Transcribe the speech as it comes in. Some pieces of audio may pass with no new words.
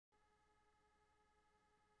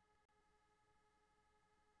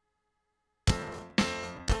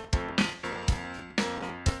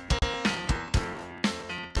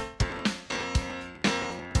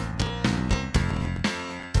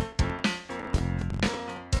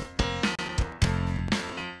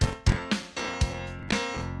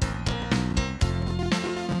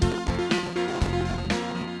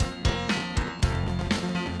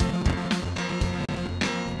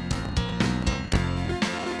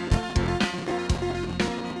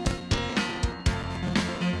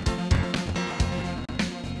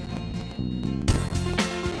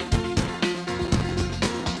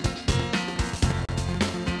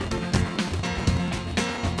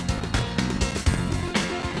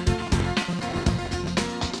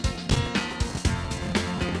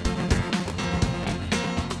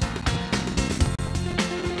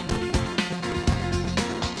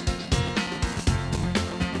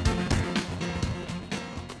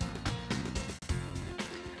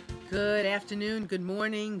Good afternoon, good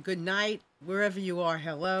morning, good night, wherever you are.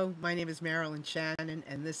 Hello, my name is Marilyn Shannon,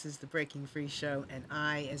 and this is the Breaking Free Show. And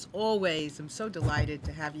I, as always, am so delighted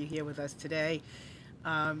to have you here with us today.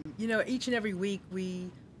 Each and every week we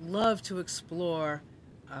love to explore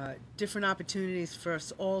different opportunities for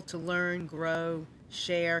us all to learn, grow,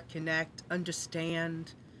 share, connect,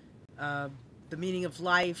 understand uh, the meaning of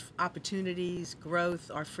life, opportunities, growth,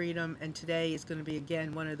 our freedom. And today is going to be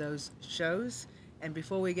again one of those shows. And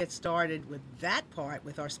before we get started with that part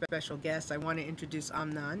with our special guest, I want to introduce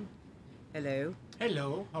Amnan. Hello.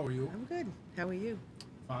 Hello, how are you? I'm good. How are you?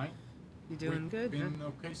 Fine. You doing We've good? been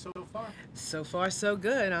okay so far. So far, so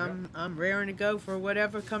good. I'm Yeah. I'm raring to go for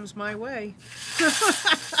whatever comes my way.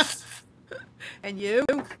 And you?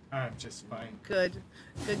 I'm just fine. Good.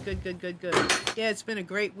 Good, good, good, good, good. Yeah, it's been a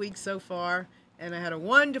great week so far, and I had a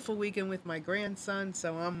wonderful weekend with my grandson,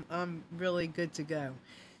 so I'm really good to go.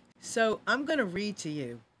 So I'm going to read to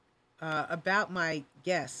you about my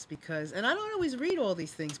guests because, and I don't always read all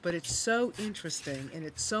these things, but it's so interesting and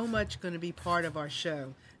it's so much going to be part of our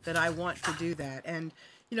show that I want to do that. And,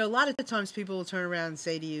 a lot of the times people will turn around and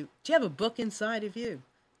say to you, do you have a book inside of you?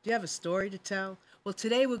 Do you have a story to tell? Well,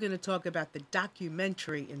 today we're going to talk about the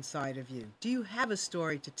documentary inside of you. Do you have a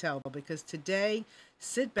story to tell? Because today,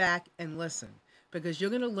 sit back and listen because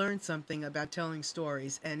you're going to learn something about telling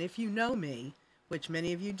stories. And if you know me, which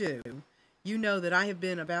many of you do, you know that I have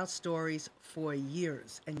been about stories for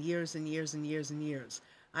years and years and years and years and years.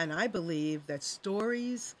 And I believe that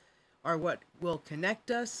stories are what will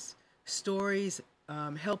connect us. Stories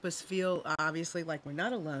help us feel, obviously, like we're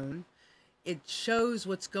not alone. It shows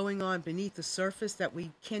what's going on beneath the surface that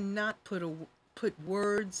we cannot put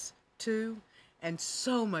words to, and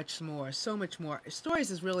so much more, so much more.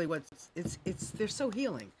 Stories is really what it's they're so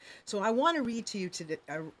healing. So I want to read to you today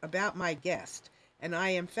about my guest, and I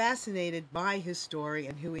am fascinated by his story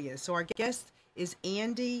and who he is. So our guest is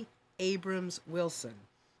Andy Abrams Wilson,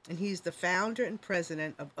 and he's the founder and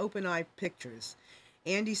president of Open Eye Pictures.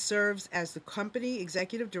 Andy serves as the company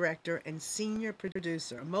executive director and senior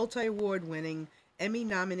producer, a multi-award winning,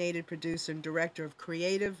 Emmy-nominated producer and director of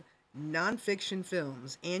creative nonfiction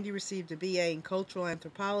films. Andy received a BA in cultural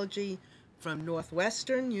anthropology from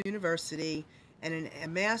Northwestern University and a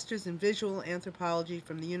master's in visual anthropology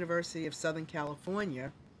from the University of Southern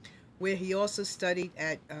California, where he also studied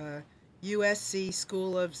at USC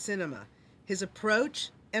School of Cinema. His approach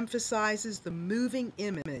emphasizes the moving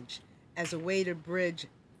image as a way to bridge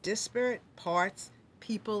disparate parts,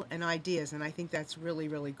 people, and ideas. And I think that's really,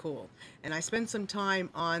 really cool. And I spent some time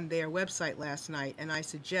on their website last night, and I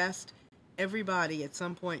suggest everybody at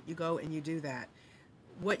some point you go and you do that.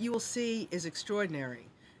 What you will see is extraordinary.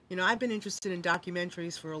 I've been interested in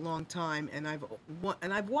documentaries for a long time, and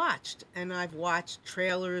I've watched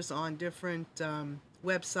trailers on different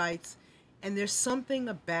websites, and there's something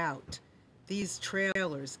about these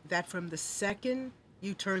trailers that from the second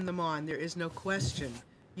you turn them on, there is no question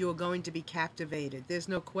you are going to be captivated. There's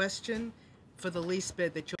no question for the least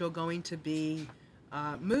bit that you're going to be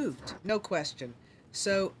moved. No question.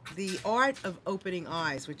 So the art of opening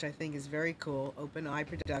eyes, which I think is very cool, Open Eye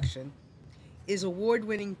Production, is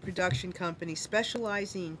award-winning production company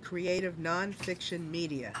specializing in creative nonfiction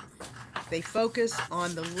media. They focus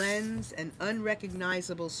on the lens and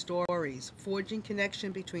unrecognizable stories, forging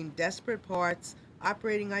connection between desperate parts,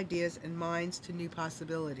 operating ideas, and minds to new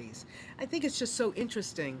possibilities. I think it's just so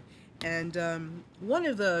interesting. And one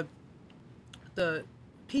of the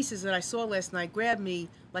pieces that I saw last night grabbed me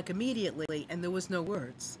like immediately, and there was no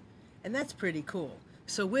words. And that's pretty cool.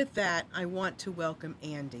 So with that, I want to welcome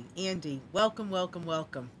Andy. Andy, welcome, welcome,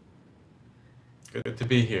 welcome. Good to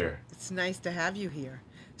be here. It's nice to have you here.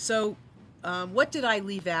 So what did I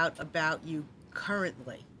leave out about you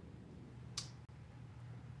currently?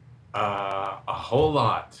 A whole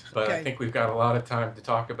lot, but I Okay. think we've got a lot of time to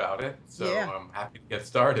talk about it, so Yeah. I'm happy to get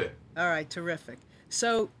started. All right, terrific.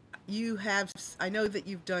 So I know that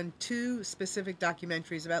you've done two specific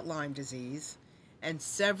documentaries about Lyme disease and Right.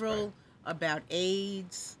 several about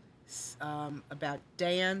AIDS, about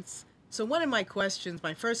dance. So one of my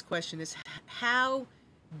first question is, how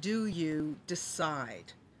do you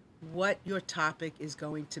decide what your topic is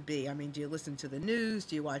going to be? I mean, do you listen to the news?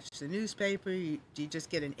 Do you watch the newspaper? Do you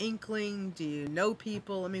just get an inkling? Do you know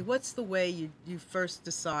people? I mean, what's the way you first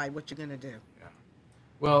decide what you're going to do? Yeah.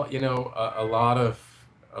 Well, a lot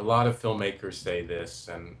of filmmakers say this,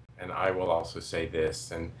 and I will also say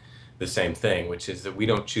this, and the same thing, which is that we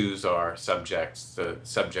don't choose our subjects; the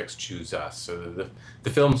subjects choose us. So the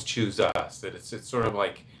films choose us. That it's sort of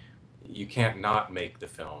like you can't not make the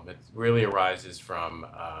film. It really arises from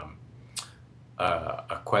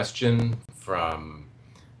a question, from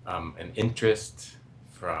an interest,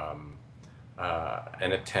 from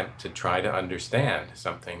an attempt to try to understand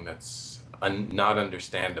something that's not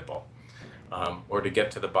understandable, or to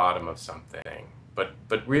get to the bottom of something.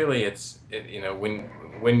 But really, you know,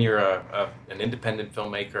 when you're an independent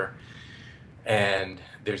filmmaker and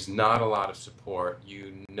there's not a lot of support,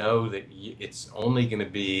 you know that it's only going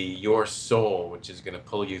to be your soul which is going to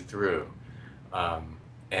pull you through.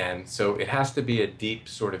 And so it has to be a deep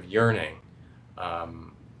sort of yearning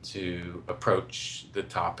to approach the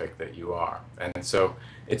topic that you are. And so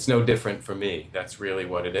it's no different for me. That's really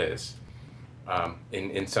what it is.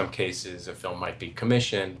 In some cases, a film might be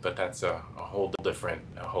commissioned, but that's a whole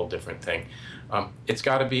different thing. It's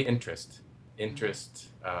got to be interest,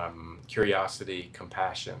 curiosity,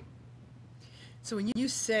 compassion. So when you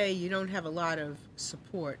say you don't have a lot of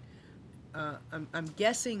support, I'm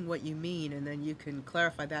guessing what you mean, and then you can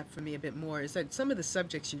clarify that for me a bit more, is that some of the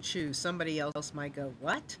subjects you choose, somebody else might go,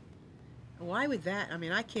 what? Why would that? I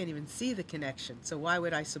mean, I can't even see the connection, so why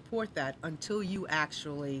would I support that until you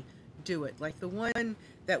actually do it? Like the one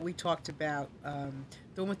that we talked about, the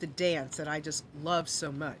one with the dance that I just love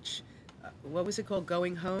so much. What was it called?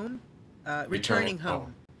 Going Home? Returning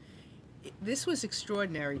Home. This was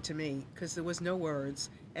extraordinary to me because there was no words,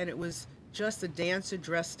 and it was just a dancer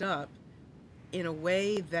dressed up in a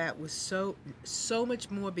way that was so much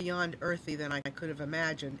more beyond earthy than I could have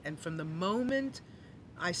imagined. And from the moment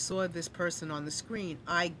I saw this person on the screen,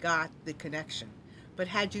 I got the connection. But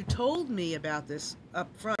had you told me about this up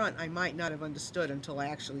front, I might not have understood until I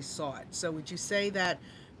actually saw it. So would you say that,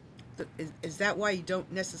 is that why you don't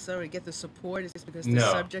necessarily get the support? Is this because the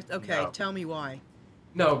subject? Okay, no. Tell me why.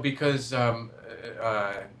 No, because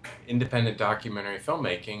independent documentary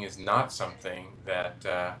filmmaking is not something that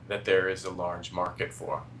there is a large market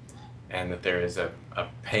for, and that there is a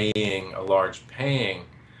large paying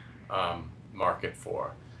market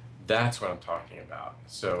for. That's what I'm talking about.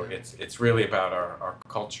 So it's really about our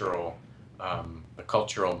cultural, the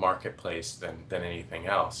cultural marketplace than anything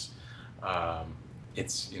else.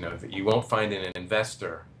 It's, you know, you won't find an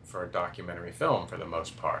investor for a documentary film for the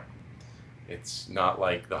most part. It's not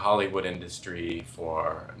like the Hollywood industry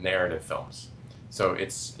for narrative films. So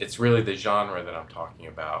it's really the genre that I'm talking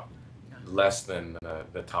about, less than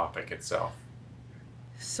the topic itself.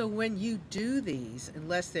 So when you do these,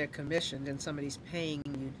 unless they're commissioned and somebody's paying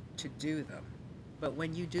you to do them, but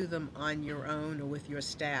when you do them on your own or with your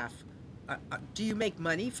staff, do you make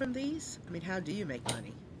money from these? I mean, how do you make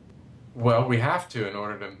money? Well, we have to in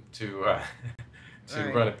order to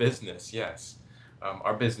Right. run a business, yes.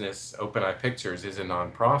 Our business, Open Eye Pictures, is a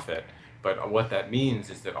nonprofit, but what that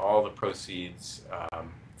means is that all the proceeds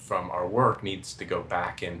from our work needs to go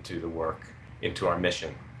back into the work, into our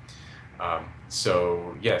mission.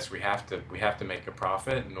 So yes, we have to make a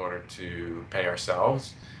profit in order to pay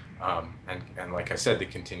ourselves, and like I said, to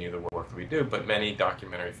continue the work that we do. But many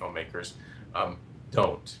documentary filmmakers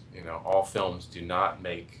don't. You know, all films do not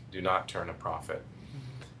turn a profit.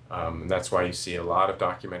 And that's why you see a lot of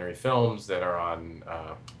documentary films that are on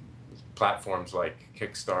platforms like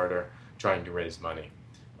Kickstarter trying to raise money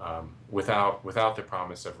without the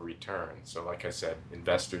promise of a return. So like I said,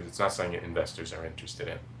 investors, it's not something that investors are interested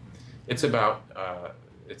in. It's about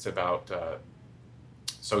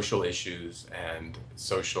social issues and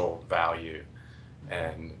social value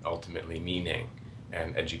and ultimately meaning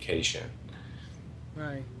and education.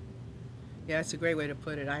 Right. Yeah, that's a great way to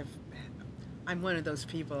put it. I'm one of those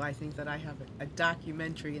people, I think, that I have a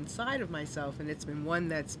documentary inside of myself, and it's been one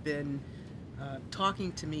that's been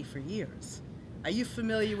talking to me for years. Are you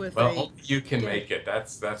familiar with Well, a... only you can Yeah. make it.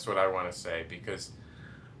 That's what I want to say, because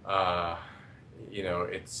you know,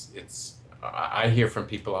 I hear from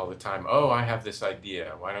people all the time, oh, I have this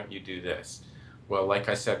idea, why don't you do this? Well, like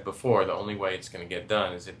I said before, the only way it's going to get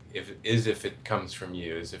done is if it comes from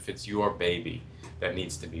you, is if it's your baby that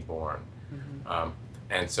needs to be born. Mm-hmm.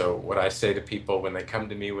 And so what I say to people when they come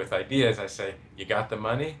to me with ideas, I say, you got the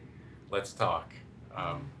money? Let's talk.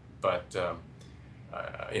 But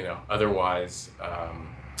you know, otherwise,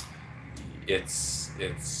 it's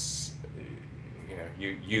you know,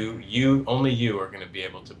 you only you are going to be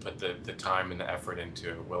able to put the time and the effort into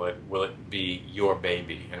it. Will it be your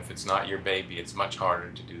baby? And if it's not your baby, it's much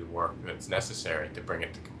harder to do the work that's necessary to bring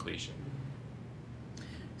it to completion.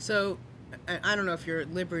 So, I don't know if you're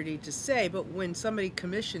at liberty to say, but when somebody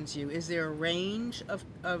commissions you, is there a range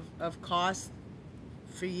of cost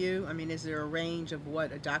for you? I mean, is there a range of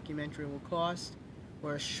what a documentary will cost,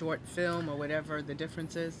 or a short film, or whatever the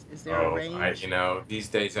difference is? Is there a range? You know, these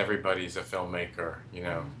days everybody's a filmmaker. You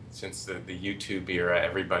know, since the YouTube era,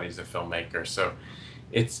 everybody's a filmmaker. So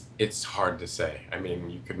It's hard to say. I mean,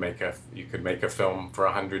 you could make a film for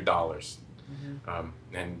 $100, Hmm.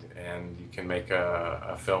 and you can make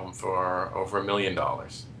a film for over $1 million.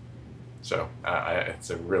 So it's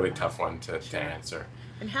a really Wow. tough one to Sure. answer.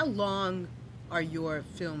 And how long are your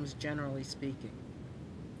films, generally speaking?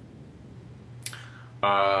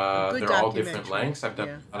 A good They're all different documentary. lengths. I've done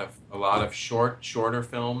Yeah. a lot of shorter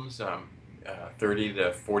films, 30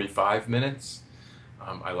 to 45 minutes.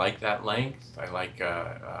 I like that length. I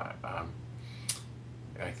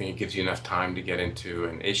think it gives you enough time to get into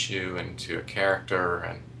an issue, into a character,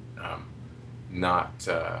 and um, not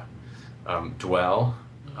dwell.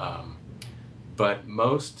 Hmm. Um, but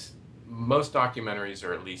most documentaries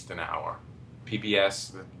are at least an hour. The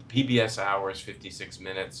PBS hour is 56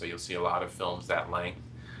 minutes, so you'll see a lot of films that length.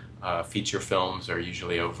 Feature films are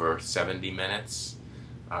usually over 70 minutes,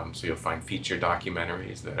 so you'll find feature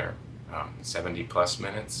documentaries that are 70 plus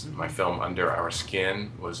minutes. My Hmm. film Under Our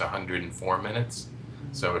Skin was 104 minutes,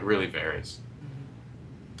 so it really varies.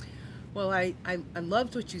 Hmm. Well, I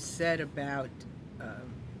loved what you said about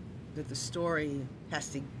um, that the story has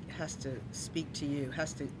to speak to you,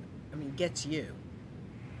 has to, I mean, gets you.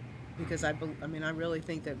 Because I mean, I really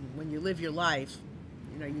think that when you live your life,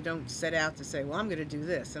 you know, you don't set out to say, well, I'm going to do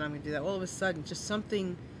this and I'm going to do that. All of a sudden, just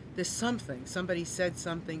something, there's something, somebody said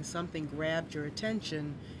something, something grabbed your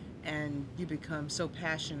attention, and you become so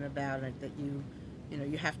passionate about it that you know,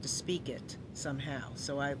 you have to speak it somehow.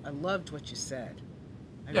 So I loved what you said.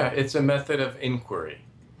 I Yeah, really. it's a method of inquiry,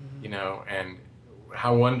 Hmm. and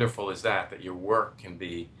how wonderful is that your work can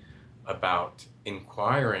be about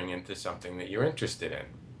inquiring into something that you're interested in,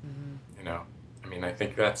 Hmm. you know. I mean, I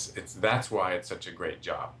think that's why it's such a great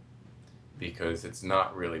job, because it's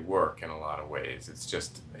not really work in a lot of ways. It's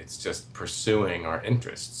just pursuing our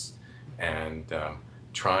interests, and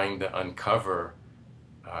trying to uncover,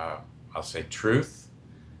 uh, I'll say, truth,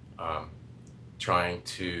 um, trying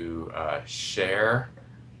to share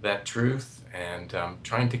that truth, and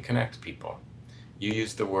trying to connect people. You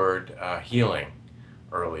used the word healing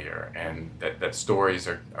earlier, and Hmm. that stories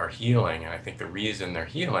are healing. And I think the reason they're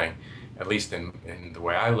healing, at least in the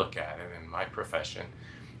way I look at it in my profession,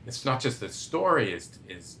 it's not just the story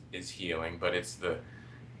is healing, but it's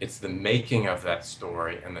the making of that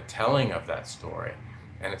story and the telling of that story.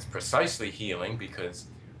 And it's precisely healing because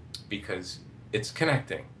it's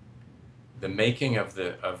connecting. The making of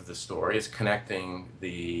the story is connecting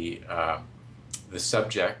the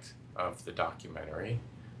subject of the documentary,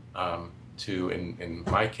 to, in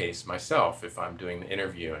my case, myself, if I'm doing the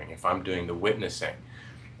interviewing, if I'm doing the witnessing.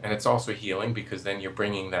 And it's also healing because then you're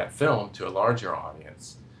bringing that film to a larger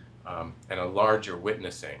audience, and a larger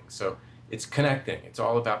witnessing. So it's connecting. It's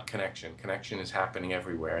all about connection. Connection is happening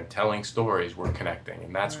everywhere, and telling stories, we're connecting,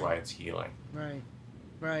 and that's Right. why it's healing. Right.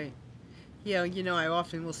 Right. Yeah, you know, I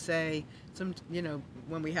often will say you know,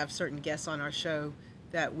 when we have certain guests on our show,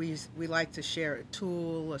 that we like to share a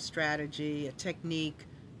tool, a strategy, a technique.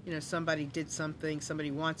 You know, somebody did something, somebody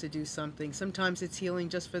wants to do something. Sometimes it's healing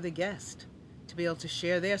just for the guest to be able to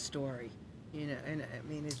share their story. You know, and I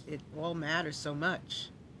mean, it all matters so much.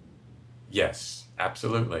 Yes,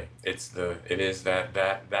 absolutely. It is that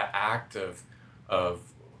act of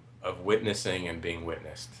of witnessing and being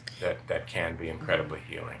witnessed that can be Hmm. incredibly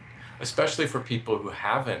healing, especially for people who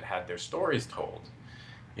haven't had their stories told,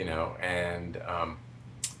 and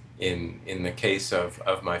in the case of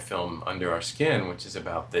my film Under Our Skin, which is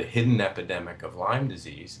about the hidden epidemic of Lyme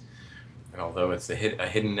disease, and although it's a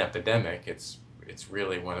hidden epidemic, it's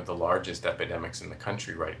really one of the largest epidemics in the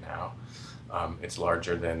country right now. It's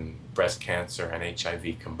larger than breast cancer and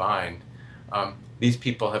HIV combined. These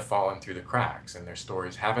people have fallen through the cracks, and their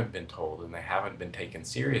stories haven't been told, and they haven't been taken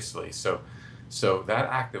seriously. So that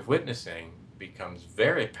act of witnessing becomes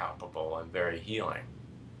very palpable and very healing.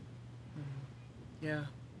 Hmm. Yeah,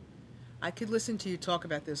 I could listen to you talk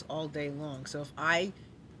about this all day long. So if I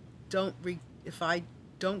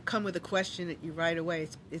don't come with a question at you right away,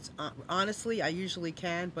 it's honestly, I usually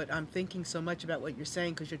can, but I'm thinking so much about what you're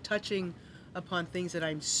saying because you're touching upon things that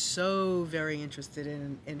I'm so very interested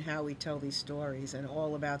in how we tell these stories and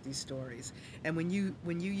all about these stories. And when you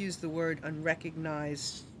use the word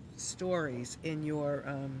unrecognized stories in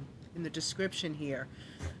the description here,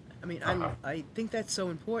 I mean, Uh-huh. I think that's so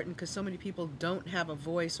important because so many people don't have a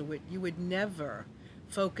voice, or you would never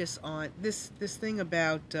focus on this thing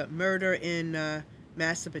about murder in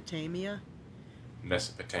Mesopotamia.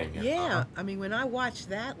 Mesopotamia. Uh-huh. Yeah, I mean, when I watched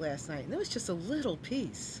that last night, and it was just a little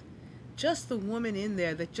piece, just the woman in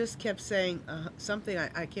there that just kept saying something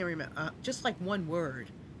I can't remember, just like one word.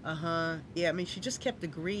 Uh huh. Yeah, I mean, she just kept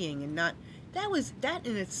agreeing and not. That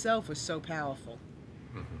in itself was so powerful.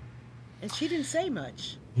 Mhm. And she didn't say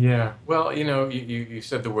much. Yeah. Well, you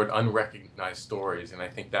said the word unrecognized stories, and I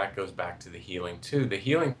think that goes back to the healing too. The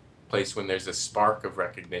healing place when there's a spark of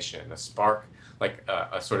recognition, a spark, like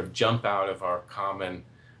a sort of jump out of our common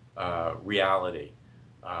reality,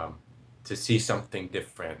 um, to see something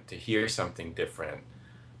different, to hear something different.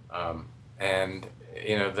 Um, and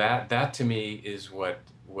that to me is what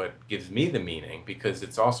gives me the meaning, because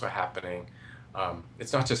it's also happening.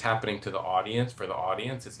 It's not just happening to the audience, for the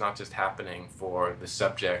audience. It's not just happening for the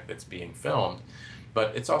subject that's being filmed,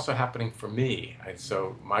 but it's also happening for me.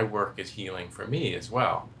 So my work is healing for me as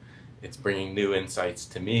well. It's bringing new insights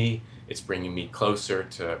to me. It's bringing me closer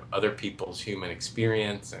to other people's human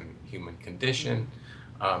experience and human condition,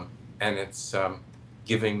 um, and it's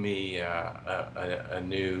giving me a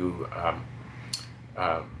new, um,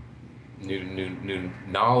 new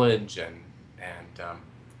knowledge,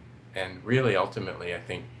 and really ultimately I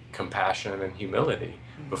think compassion and humility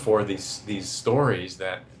before these stories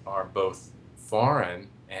that are both foreign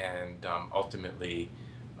and ultimately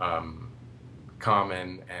um,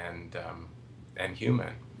 common and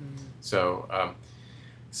human. So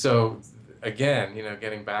again,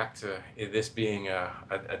 getting back to this being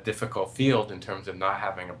a difficult field in terms of not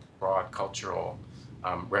having a broad cultural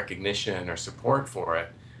recognition or support for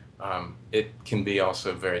it, it can be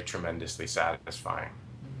also very tremendously satisfying.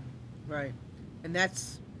 Right. And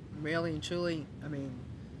that's really and truly, I mean,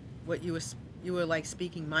 what you were like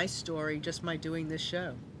speaking my story just by doing this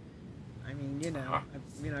show. I mean,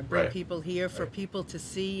 I bring Right. people here for Right. people to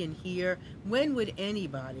see and hear. When would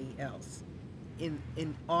anybody else in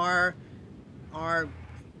our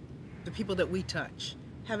the people that we touch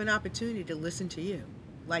have an opportunity to listen to you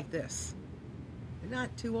like this?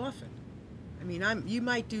 Not too often. I mean, you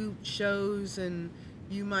might do shows and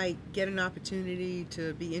you might get an opportunity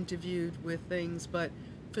to be interviewed with things, but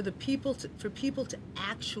for people to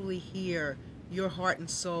actually hear your heart and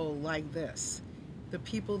soul like this, the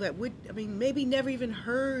people that would, I mean, maybe never even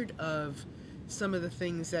heard of some of the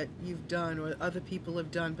things that you've done or other people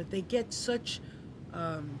have done, but they get such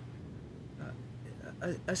um,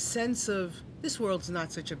 a sense of this world's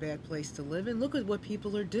not such a bad place to live in. Look at what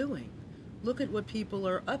people are doing. Look at what people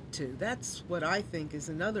are up to. That's what I think is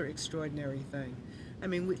another extraordinary thing. I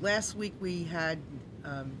mean, last week we had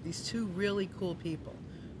these two really cool people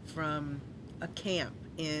from a camp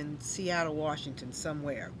in Seattle, Washington,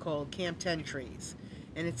 somewhere called Camp 10 Trees.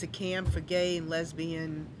 And it's a camp for gay and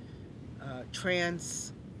lesbian,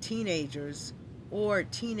 trans teenagers or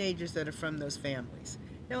teenagers that are from those families.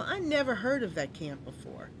 Now, I never heard of that camp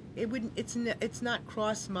before. It's not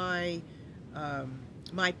crossed um,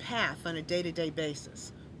 my path on a day-to-day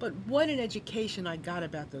basis. But what an education I got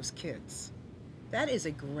about those kids. That is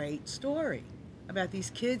a great story about these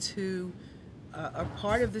kids who are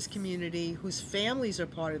part of this community, whose families are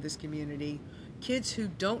part of this community, kids who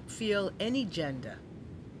don't feel any gender,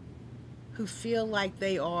 who feel like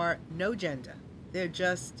they are no gender. They're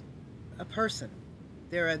just a person.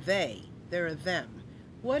 They're a they. They're a them.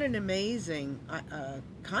 What an amazing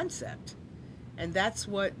concept. And that's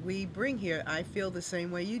what we bring here. I feel the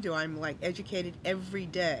same way you do. I'm like educated every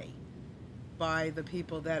day by the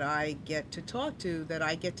people that I get to talk to, that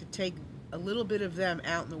I get to take a little bit of them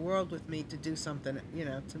out in the world with me to do something,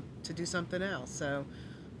 to do something else. So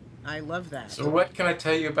I love that. So what can I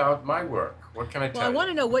tell you about my work? What can I Well, I tell you? want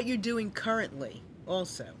to know what you're doing currently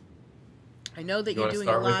also. I know that You you're want to doing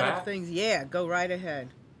a start with lot of that? things. Yeah, go right ahead.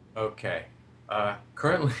 Okay.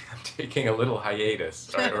 Currently, I'm taking a little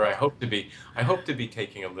hiatus, or I hope to be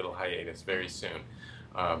taking a little hiatus very soon.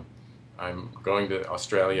 Um, I'm going to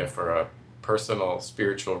Australia for a personal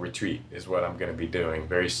spiritual retreat, is what I'm going to be doing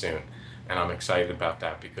very soon. And I'm excited about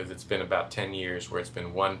that because it's been about 10 years where it's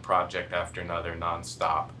been one project after another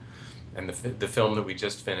nonstop. And the film that we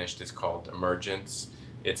just finished is called Emergence.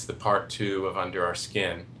 It's the part two of Under Our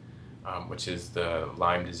Skin, which is the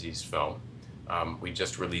Lyme disease film. We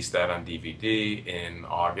just released that on DVD in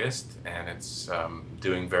August, and it's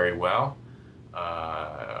doing very well.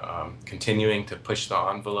 Continuing to push the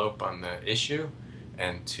envelope on the issue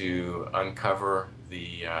and to uncover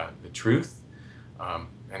the truth.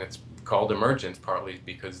 And it's called Emergence partly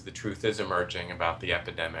because the truth is emerging about the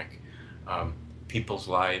epidemic. People's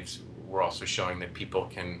lives, we're also showing that people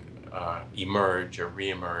can emerge or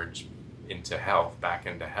reemerge into health, back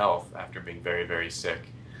into health after being very, very sick.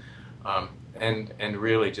 And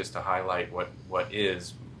really just to highlight what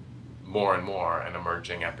is more and more an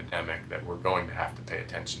emerging epidemic that we're going to have to pay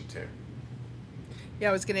attention to. Yeah,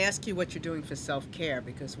 I was going to ask you what you're doing for self-care,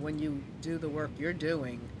 because when you do the work you're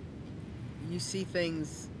doing, you see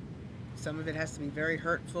things, some of it has to be very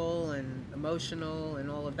hurtful and emotional and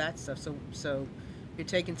all of that stuff. So You're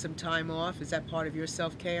taking some time off. Is that part of your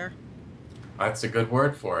self-care? That's a good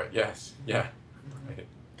word for it. Yes. Yeah. Hmm. Right.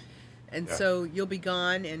 And Yeah. so you'll be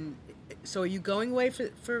gone, and so are you going away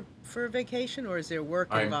for a vacation, or is there work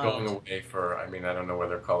I'm going involved? away for, I mean, I don't know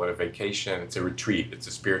whether to call it a vacation. It's a retreat. It's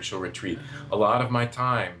a spiritual retreat. Uh-huh. A lot of my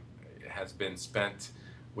time has been spent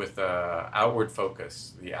with outward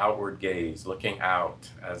focus, the outward gaze, looking out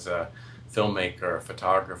as a filmmaker,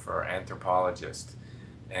 photographer, anthropologist.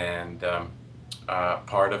 And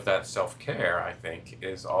part of that self-care, I think,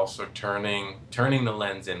 is also turning the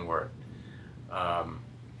lens inward. Um,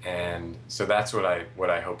 and so that's what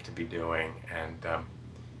I hope to be doing,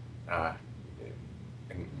 uh,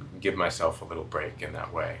 and give myself a little break in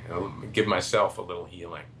that way, and give myself a little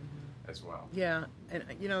healing as well. Yeah, and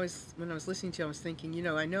when I was listening to you, I was thinking,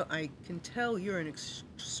 I know I can tell you're an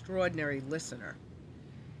extraordinary listener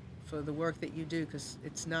for the work that you do, because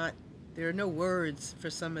it's not there are no words for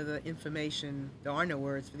some of the information. There are no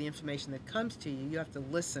words for the information that comes to you. You have to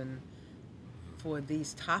listen for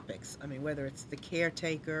these topics. I mean, whether it's the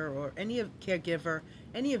caretaker or any of caregiver,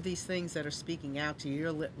 any of these things that are speaking out to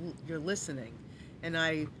you, you're listening, and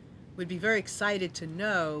I would be very excited to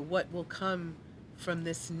know what will come from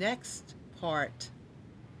this next part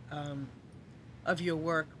um, of your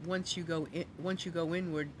work once you go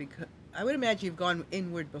inward, because I would imagine you've gone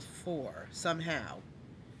inward before somehow.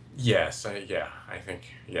 Yes, yeah, I think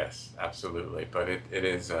yes, absolutely. But it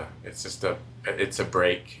is it's just it's a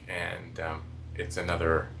break, and it's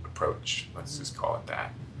another approach. Let's Hmm. just call it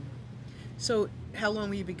that. So, how long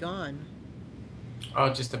will you be gone?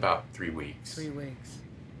 Oh, just about 3 weeks. 3 weeks.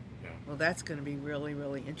 Yeah. Well, that's going to be really,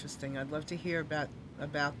 really interesting. I'd love to hear about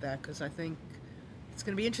that, because I think it's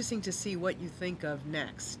going to be interesting to see what you think of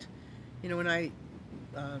next. When I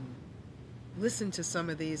um, listened to some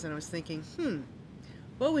of these, and I was thinking,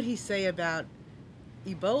 what would he say about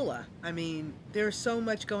Ebola? I mean, there's so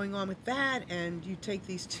much going on with that, and you take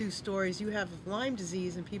these two stories. You have Lyme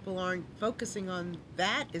disease, and people aren't focusing on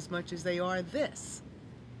that as much as they are this.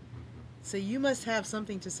 So you must have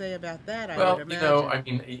something to say about that, I would Well, imagine. I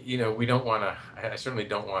mean, we don't want to. I certainly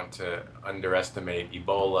don't want to underestimate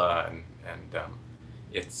Ebola, and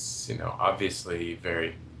it's obviously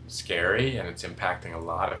very scary, and it's impacting a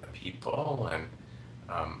lot of people, and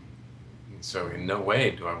um, so in no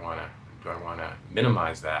way do I want to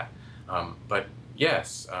minimize that. But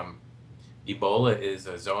yes, Ebola is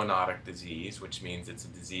a zoonotic disease, which means it's a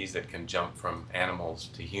disease that can jump from animals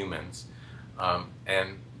to humans.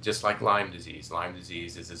 And just like Lyme disease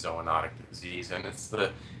is a zoonotic disease, and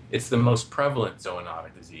it's the most prevalent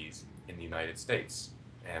zoonotic disease in the United States,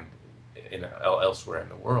 and elsewhere in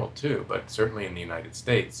the world too, but certainly in the United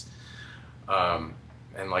States. Um,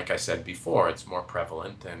 and like I said before, it's more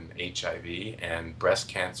prevalent than HIV and breast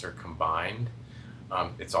cancer combined.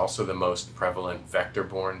 It's also the most prevalent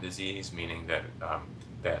vector-borne disease, meaning that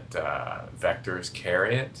vectors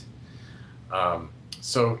carry it. Um,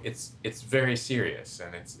 so it's very serious,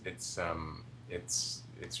 and it's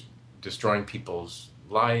destroying people's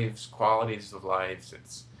lives, qualities of lives.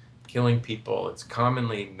 It's killing people. It's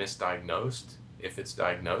commonly misdiagnosed, if it's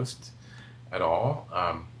diagnosed at all,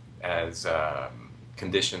 as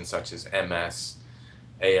conditions such as MS,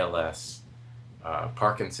 ALS,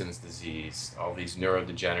 Parkinson's disease, all these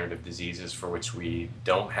neurodegenerative diseases for which we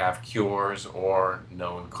don't have cures or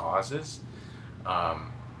known causes.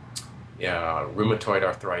 Um, yeah, rheumatoid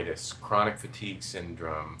arthritis, chronic fatigue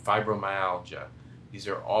syndrome, fibromyalgia. These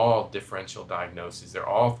are all differential diagnoses. They're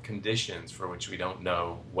all conditions for which we don't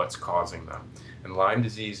know what's causing them. And Lyme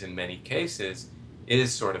disease, in many cases,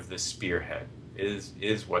 is sort of the spearhead,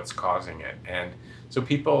 is what's causing it. And so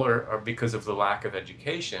people are, because of the lack of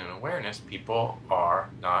education and awareness, people are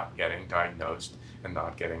not getting diagnosed and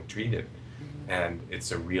not getting treated. Hmm. And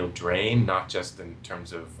it's a real drain, not just in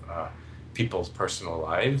terms of people's personal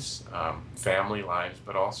lives, family lives,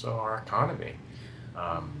 but also our economy.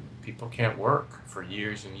 People can't work for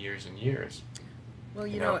years and years and years, Well,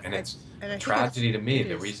 and it's and a I think tragedy to me. it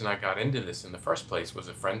The is. reason I got into this in the first place was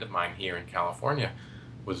a friend of mine here in California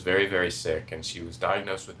was very, very sick, and she was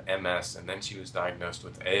diagnosed with MS, and then she was diagnosed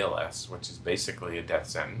with ALS, which is basically a death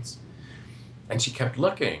sentence. And she kept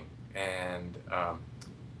looking, and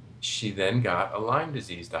she then got a Lyme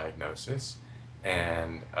disease diagnosis,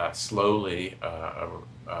 and slowly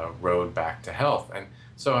rode back to health. And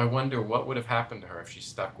so I wonder what would have happened to her if she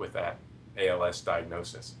stuck with that ALS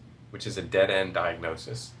diagnosis, which is a dead end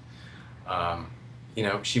diagnosis. Um,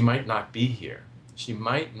 she might not be here. She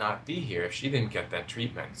might not be here if she didn't get that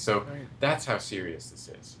treatment. So Right. that's how serious this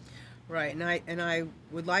is. Right, and I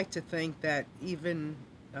would like to think that even,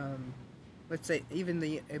 let's say, even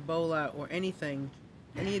the Ebola or anything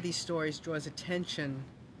any of these stories draws attention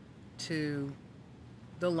to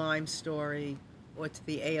the Lyme story or to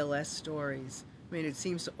the ALS stories. I mean, it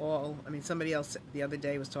seems to all. I mean, somebody else the other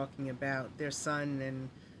day was talking about their son and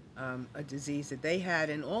a disease that they had,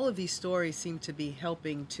 and all of these stories seem to be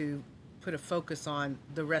helping to put a focus on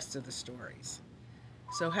the rest of the stories.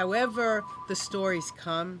 So, however the stories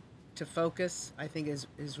come to focus, I think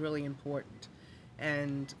is really important.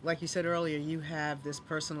 And like you said earlier, you have this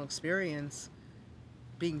personal experience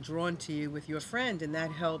being drawn to you with your friend, and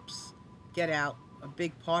that helps get out a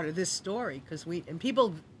big part of this story because we and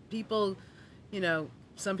people, you know,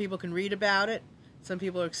 some people can read about it, some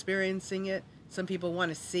people are experiencing it, some people want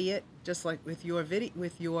to see it. Just like with your video,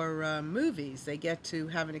 with your movies, they get to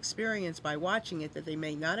have an experience by watching it that they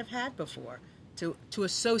may not have had before, to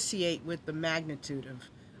associate with the magnitude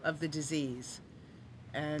of the disease.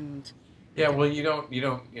 And Yeah, well,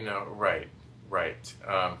 right, right.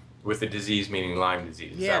 With the disease meaning Lyme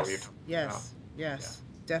disease, is that what you're yes, talking about? yes, Yeah. yes,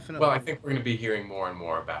 Well, I definitely. think we're going to be hearing more and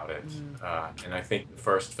more about it, Mm, and I think the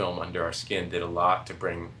first film, Under Our Skin, did a lot to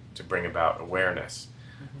bring about awareness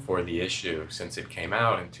hmm. for the issue since it came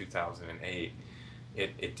out in 2008.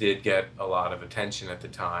 It did get a lot of attention at the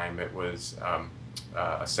time. It was a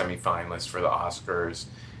semifinalist for the Oscars.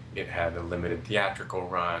 It had a limited theatrical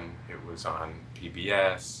run. It was on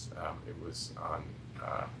PBS. It was on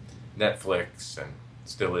uh, Netflix and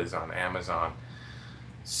still is on Amazon.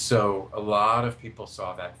 So a lot of people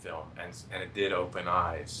saw that film, and it did open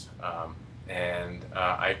eyes. And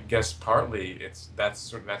I guess partly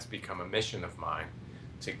that's become a mission of mine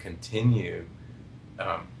to continue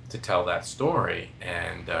to tell that story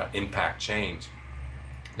and impact change.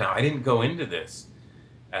 Now, I didn't go into this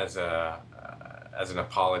as a as an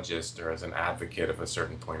apologist or as an advocate of a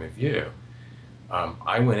certain point of view.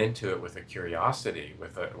 I went into it with a curiosity,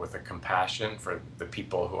 with a compassion for the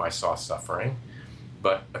people who I saw suffering,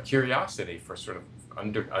 but a curiosity for sort of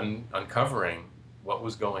uncovering what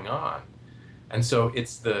was going on. And so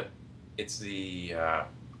it's the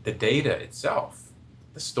data itself,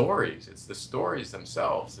 the stories. It's the stories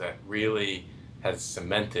themselves that really has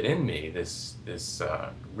cemented in me this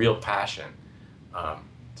real passion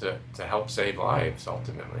to help save lives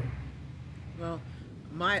ultimately. Well,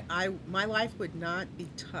 my life would not be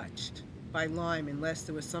touched by Lyme unless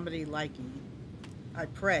there was somebody like you. I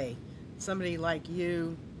pray somebody like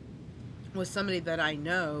you was somebody that I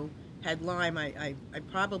know had Lyme. I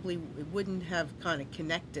probably wouldn't have kind of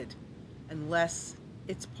connected unless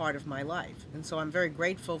it's part of my life. And so I'm very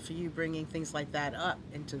grateful for you bringing things like that up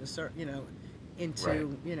into Right.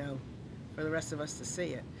 into, for the rest of us to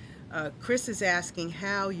see it. Chris is asking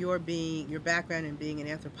how your background in being an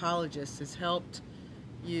anthropologist has helped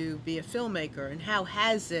you be a filmmaker, and how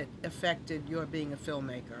has it affected your being a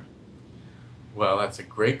filmmaker? Well, that's a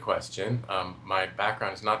great question. My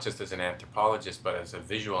background is not just as an anthropologist, but as a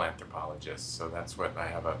visual anthropologist. So that's what I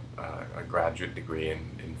have a graduate degree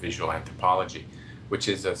in visual anthropology, which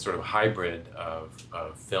is a sort of hybrid of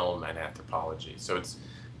film and anthropology. So it's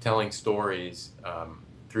telling stories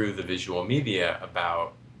through the visual media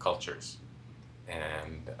about cultures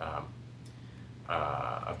and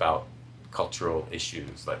about cultural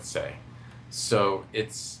issues, let's say. So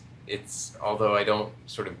it's although I don't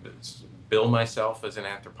sort of bill myself as an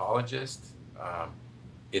anthropologist, um,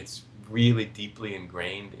 it's really deeply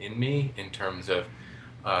ingrained in me in terms of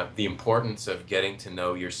the importance of getting to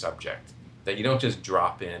know your subject. That you don't just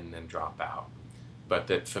drop in and drop out, but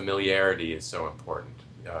that familiarity is so important.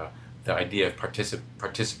 The idea of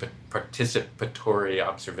participatory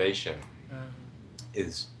observation Um,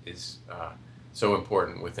 is so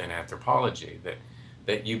important within anthropology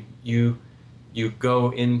that you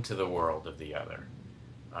go into the world of the other.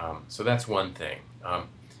 So that's one thing.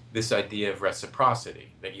 This idea of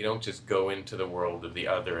reciprocity, that you don't just go into the world of the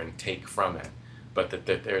other and take from it, but that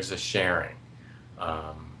there's a sharing,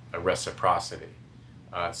 a reciprocity.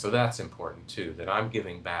 So that's important too, that I'm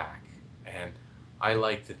giving back. And I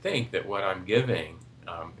like to think that what I'm giving,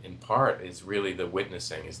 in part, is really the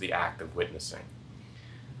witnessing, is the act of witnessing.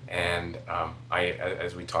 And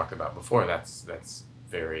as we talked about before, that's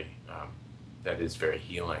very that is very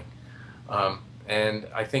healing. Um, and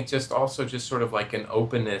I think just also just sort of like an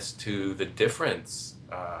openness to the difference,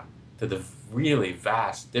 to the really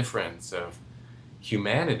vast difference of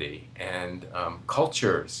humanity and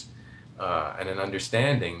cultures, and an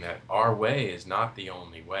understanding that our way is not the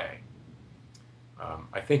only way.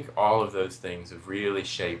 I think all of those things have really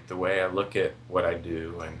shaped the way I look at what I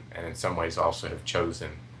do, and in some ways also have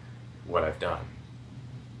chosen what I've done.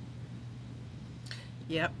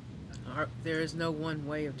 yep. There is no one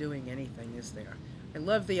way of doing anything, is there? I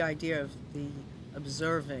love the idea of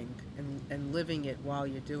observing and living it while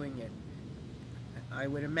you're doing it. I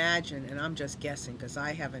would imagine, and I'm just guessing because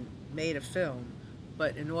I haven't made a film,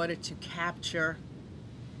 but in order to capture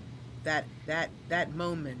that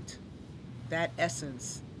moment, that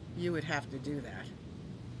essence, you would have to do that.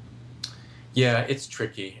 Yeah, it's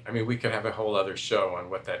tricky. I mean, we could have a whole other show on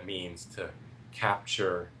what that means to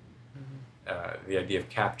capture Hmm. the idea of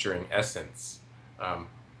capturing essence, um,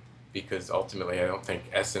 because ultimately I don't think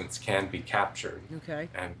essence can be captured. Okay.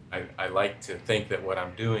 And I like to think that what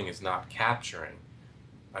I'm doing is not capturing.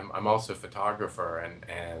 I'm also a photographer,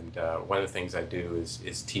 and one of the things I do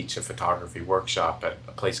is teach a photography workshop at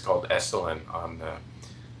a place called Esalen on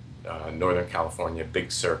the Northern California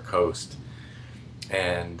Big Sur coast.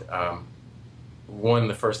 And one of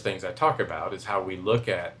the first things I talk about is how we look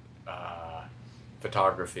at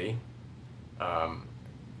photography, um,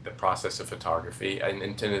 the process of photography, and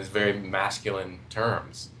in its very masculine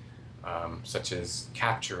terms, such as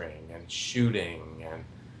capturing and shooting and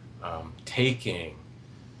taking.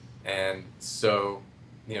 And so,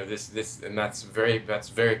 and that's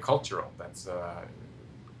very cultural. That's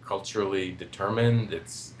culturally determined.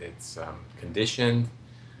 It's conditioned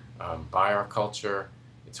by our culture.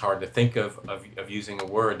 It's hard to think of using a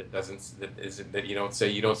word that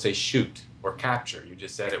you don't say shoot or capture. You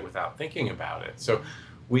just said it without thinking about it. So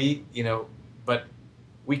we you know but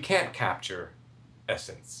we can't capture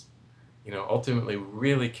essence. Ultimately we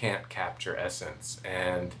really can't capture essence,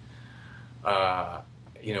 and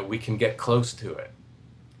we can get close to it.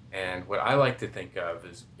 And what I like to think of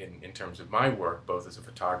is, in terms of my work, both as a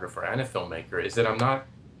photographer and a filmmaker, is that I'm not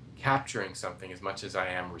capturing something as much as I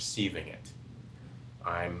am receiving it.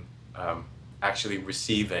 I'm actually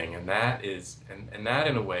receiving, and that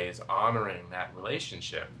in a way is honoring that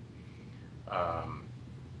relationship, um,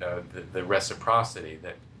 the reciprocity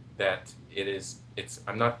that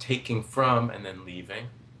I'm not taking from and then leaving.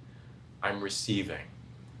 I'm receiving,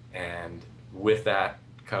 and with that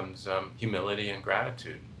comes humility and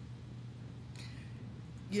gratitude.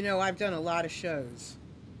 I've done a lot of shows,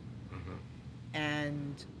 Hmm.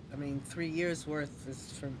 and I mean, 3 years worth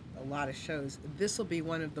is from a lot of shows. This will be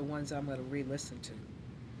one of the ones I'm going to re-listen to,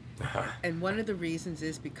 and one of the reasons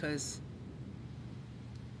is because,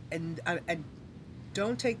 and I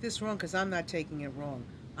don't take this wrong because I'm not taking it wrong.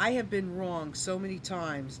 I have been wrong so many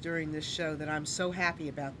times during this show that I'm so happy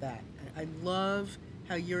about that. I love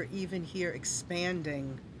how you're even here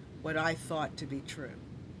expanding what I thought to be true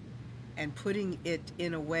and putting it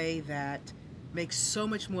in a way that makes so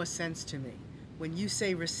much more sense to me. When you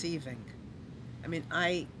say receiving, I mean,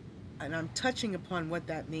 and I'm touching upon what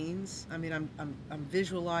that means. I mean, I'm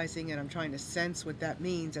visualizing and I'm trying to sense what that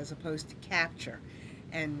means as opposed to capture.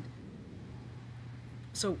 And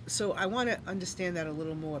so I want to understand that a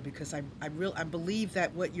little more because I believe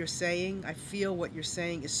that what you're saying, I feel what you're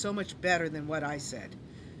saying is so much better than what I said.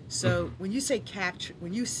 Hmm. So when you say capture,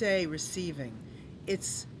 when you say receiving,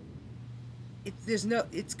 it's there's no,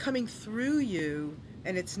 it's coming through you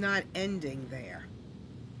and it's not ending there.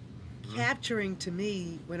 Hmm. Capturing to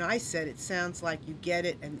me, when I said it, sounds like you get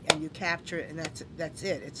it and you capture it and that's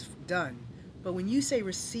it. It's done. But when you say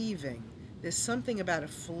receiving, there's something about a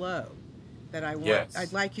flow that I'd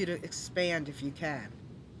Yes. like you to expand if you can.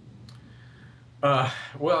 Uh,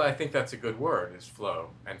 well, I think that's a good word, is flow.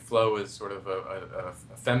 And flow is sort of a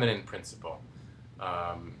feminine principle,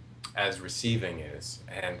 um, as receiving is.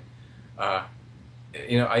 And, uh,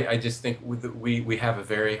 I just think we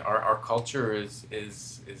have our culture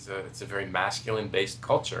it's a very masculine based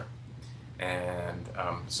culture. And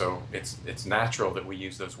so it's natural that we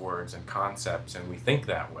use those words and concepts and we think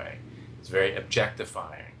that way. It's very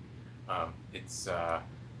objectifying. It's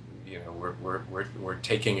we're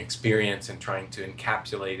taking experience and trying to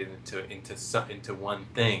encapsulate it into one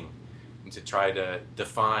thing, and to try to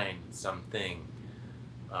define something.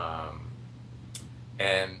 Um,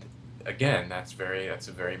 and again, that's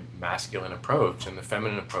a very masculine approach, and the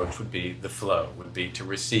feminine approach would be the flow, would be to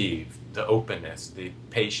receive, the openness, the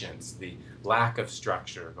patience, the lack of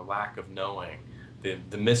structure, the lack of knowing,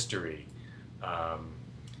 the mystery. Um,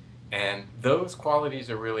 and those qualities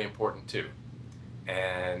are really important too.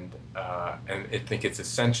 And I think it's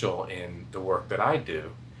essential in the work that I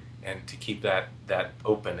do, and to keep that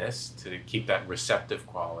openness, to keep that receptive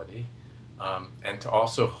quality, and to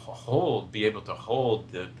also be able to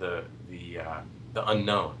hold the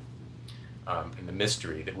unknown, and the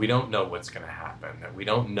mystery, that we don't know what's going to happen, that we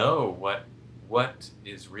don't know what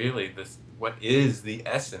is really this, what is the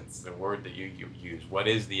essence, the word that you use, what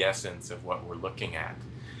is the essence of what we're looking at,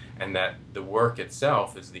 and that the work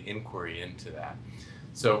itself is the inquiry into that.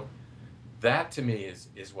 So that to me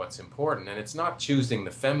is what's important. And it's not choosing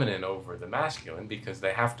the feminine over the masculine, because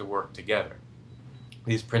they have to work together.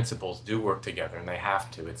 These principles do work together, and they have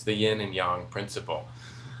to. It's the yin and yang principle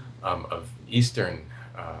of Eastern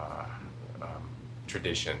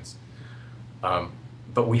traditions.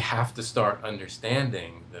 But we have to start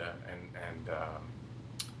understanding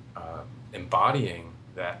embodying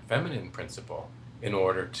that feminine principle in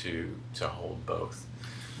order to hold both.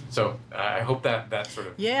 So I hope that sort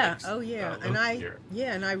of Yeah. makes, Oh, yeah. clear.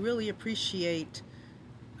 And I really appreciate.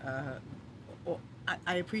 Uh,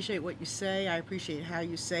 I appreciate what you say. I appreciate how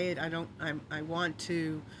you say it. I want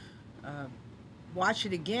to uh, watch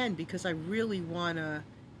it again because I really want to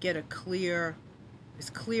get as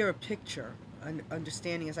clear a picture,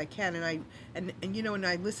 understanding as I can. And you know, and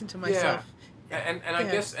I listen to Yeah. myself. And Go I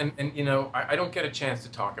ahead. guess, and you know, I don't get a chance to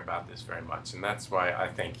talk about this very much, and that's why I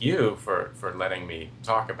thank you for letting me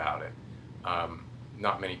talk about it.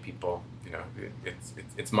 Not many people, you know,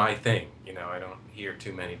 it's my thing. You know, I don't hear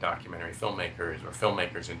too many documentary filmmakers or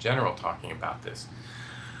filmmakers in general talking about this.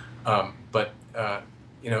 But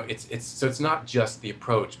you know, it's not just the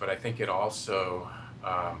approach, but I think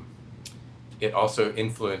um, it also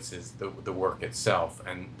influences the work itself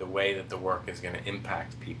and the way that the work is going to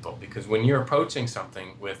impact people. Because when you're approaching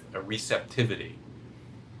something with a receptivity,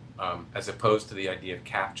 as opposed to the idea of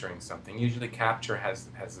capturing something, usually capture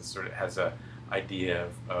has a idea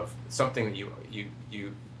of something that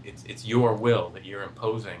it's your will that you're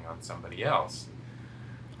imposing on somebody else,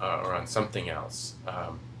 or on something else,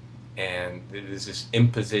 and there's this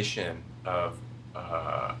imposition of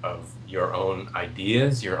your own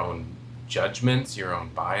ideas, your own judgments, your own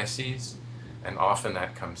biases, and often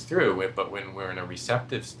that comes through. But when we're in a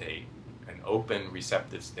receptive state, an open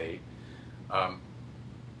receptive state, um,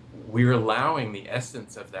 we're allowing the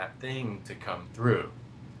essence of that thing to come through,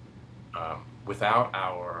 without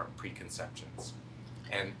our preconceptions.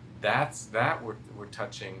 And that we're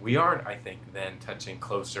touching. We are, I think, then touching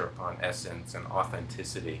closer upon essence and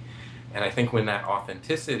authenticity. And I think when that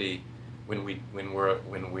authenticity, when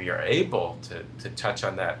we are able to touch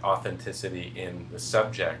on that authenticity in the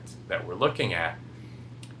subject that we're looking at,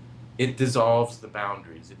 it dissolves the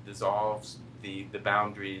boundaries. It dissolves the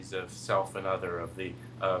boundaries of self and other, of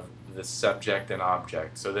the subject and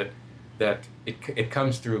object, so that it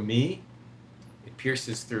comes through me, it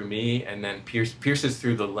pierces through me, and then pierces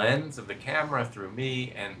through the lens of the camera, through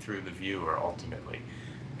me, and through the viewer ultimately.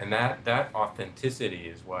 And that authenticity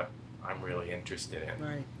is what I'm really interested in.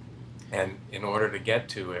 Right. And in order to get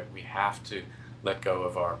to it, we have to let go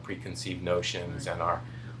of our preconceived notions Right. and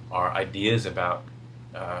our ideas about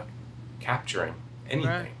capturing Right.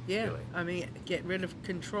 anything, Yeah. really. I mean, get rid of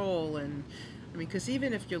control and I mean, because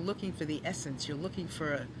even if you're looking for the essence, you're looking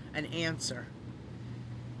for an answer,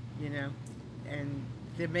 you know, and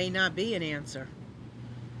there may not be an answer.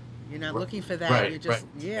 You're not R- looking for that. You're Right, right. just,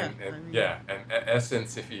 yeah. And I mean, yeah, and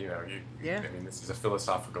essence, if yeah, I mean, this is a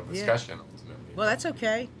philosophical yeah. discussion ultimately, Well, but that's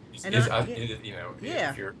okay. is, And is, I, uh, yeah, is you know,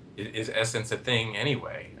 yeah, is essence a thing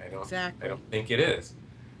anyway? I exactly. don't think it is.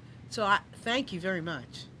 So I thank you very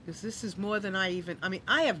much because this is more than I mean,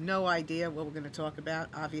 I have no idea what we're going to talk about,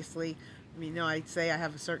 obviously. I mean, I'd say I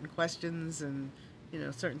have certain questions and,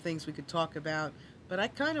 certain things we could talk about, but I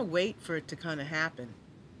kind of wait for it to kind of happen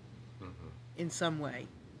Hmm. in some way,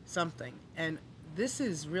 something. And this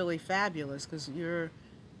is really fabulous because you're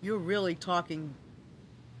really talking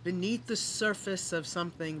beneath the surface of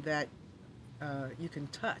something that you can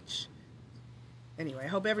touch. Anyway, I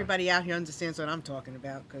hope Right, everybody out here understands what I'm talking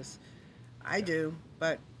about because I yeah, do,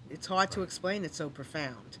 but it's hard to right. explain. It's so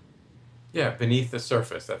profound. Yeah, beneath the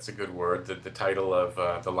surface. That's a good word. The title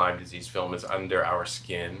of the Lyme disease film is Under Our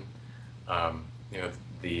Skin. You know,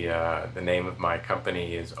 the name of my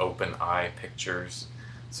company is Open Eye Pictures.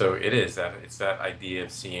 So it's that idea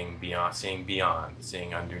of seeing beyond,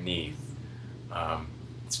 seeing underneath, um,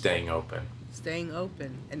 staying open. Staying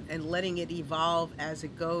open and letting it evolve as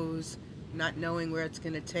it goes, not knowing where it's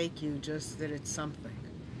going to take you, just that it's something.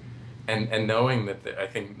 And knowing that I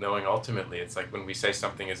think knowing ultimately, it's like when we say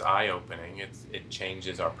something is eye-opening, it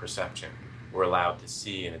changes our perception. We're allowed to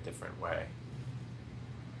see in a different way.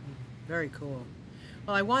 Very cool.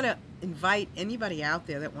 Well, I want to invite anybody out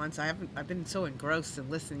there that wants. I've been so engrossed in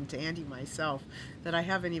listening to Andy myself that I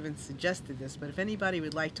haven't even suggested this. But if anybody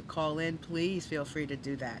would like to call in, please feel free to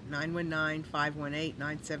do that.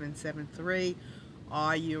 919-518-9773.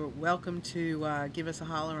 Or you're welcome to give us a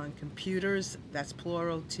holler on computers. That's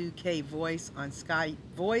plural 2K voice on Skype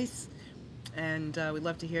voice. And we'd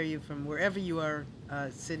love to hear you from wherever you are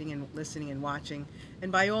sitting and listening and watching. And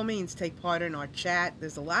by all means, take part in our chat.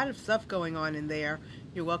 There's a lot of stuff going on in there.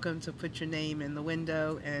 You're welcome to put your name in the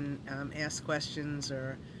window and ask questions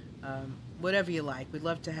or whatever you like. We'd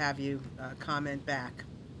love to have you comment back.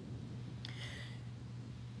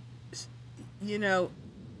 You know,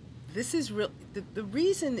 this is real. The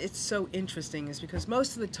reason it's so interesting is because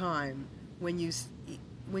most of the time when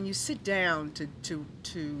when you sit down to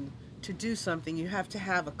do something, you have to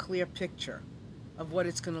have a clear picture of what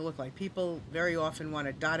it's going to look like. People very often want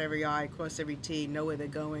to dot every I, cross every T, know where they're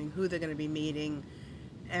going, who they're going to be meeting.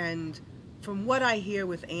 And from what I hear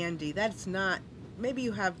with Andy, that's not, maybe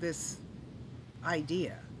you have this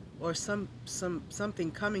idea or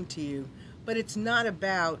something coming to you, but it's not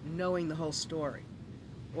about knowing the whole story.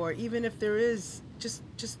 Or even if there is, just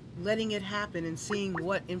letting it happen and seeing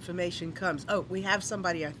what information comes. Oh, we have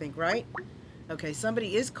somebody, I think, right? Okay,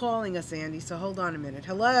 somebody is calling us, Andy, so hold on a minute.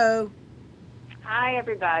 Hello? Hi,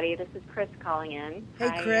 everybody. This is Chris calling in. Hey,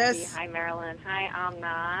 hi, Chris. Andy. Hi, Marilyn. Hi,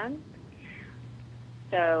 Amnon.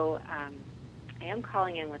 So I am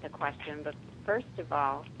calling in with a question, but first of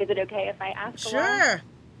all, is it okay if I ask along? Sure.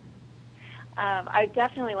 I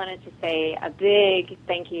definitely wanted to say a big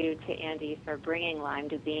thank you to Andy for bringing Lyme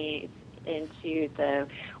disease into the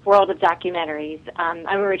world of documentaries. I'm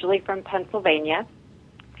originally from Pennsylvania,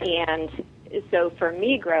 and so for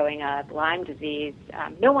me growing up, Lyme disease,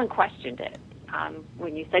 no one questioned it.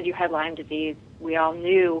 When you said you had Lyme disease, we all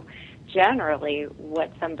knew generally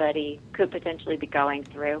what somebody could potentially be going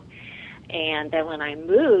through. And then when I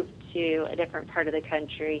moved to a different part of the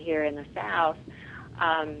country here in the South,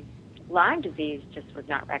 Lyme disease just was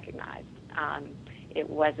not recognized. It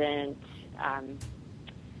wasn't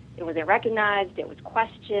recognized. It was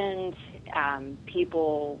questioned.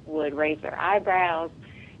 People would raise their eyebrows.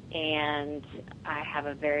 And I have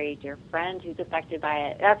a very dear friend who's affected by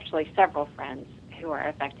it, actually several friends who are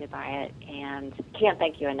affected by it, and can't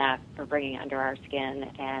thank you enough for bringing it under our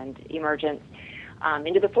skin and emergence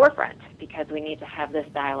into the forefront, because we need to have this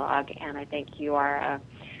dialogue, and I think you are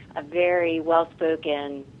a very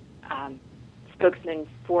well-spoken spokesman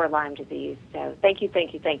for Lyme disease. So thank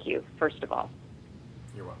you, first of all.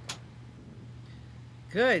 You're welcome.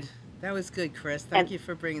 Good. That was good, Chris. Thank you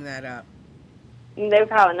for bringing that up. No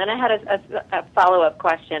problem. Then I had a follow-up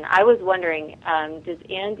question. I was wondering, does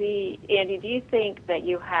Andy, do you think that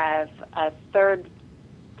you have a third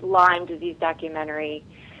Lyme disease documentary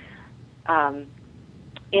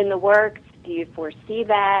in the works? Do you foresee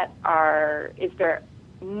that, or is there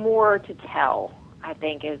more to tell? I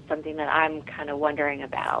think is something that I'm kind of wondering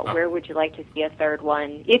about. Where would you like to see a third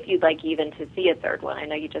one, if you'd like even to see a third one? I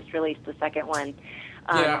know you just released the second one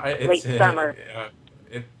late summer.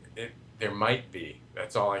 There might be.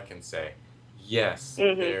 That's all I can say. Yes,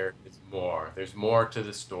 Mm-hmm. there is more. There's more to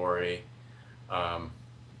the story.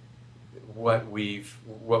 What we've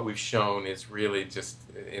shown is really just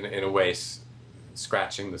in a way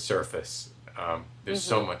scratching the surface. There's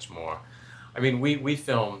so much more. I mean, we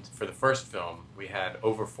filmed, for the first film, we had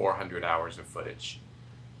over 400 hours of footage,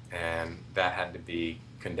 and that had to be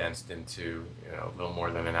condensed into a little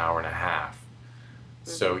more than an hour and a half.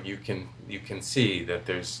 So you can see that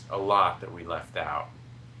there's a lot that we left out,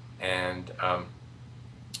 and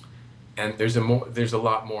there's a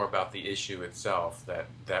lot more about the issue itself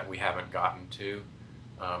that we haven't gotten to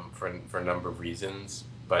for a number of reasons.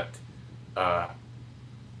 But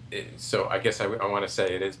so I guess I want to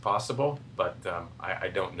say it is possible, but I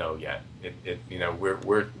don't know yet.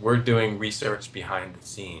 We're doing research behind the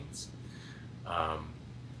scenes,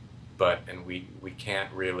 but we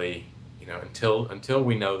can't really. Until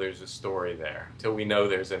we know there's a story there, until we know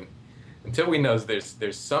there's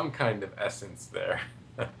some kind of essence there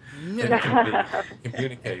that can be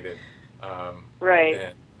communicated. Right.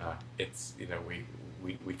 And it's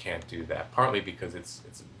we can't do that. Partly because it's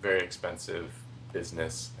a very expensive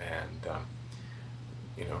business, and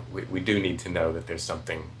we do need to know that there's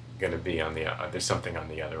something going to be on there's something on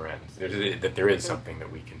the other end. That there is something that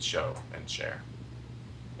we can show and share.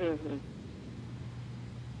 Mm-hmm.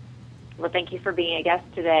 Well, thank you for being a guest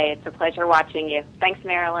today. It's a pleasure watching you. Thanks,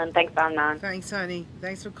 Marilyn. Thanks, Amnon. Thanks, honey.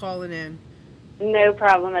 Thanks for calling in. No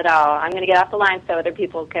problem at all. I'm going to get off the line so other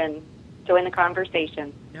people can join the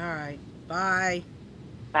conversation. All right. Bye.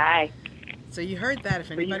 Bye. So you heard that.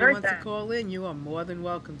 If anybody wants to call in, you are more than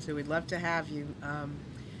welcome to. We'd love to have you.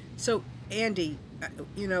 So, Andy,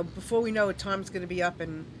 before we know it, Tom's going to be up,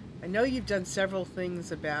 and I know you've done several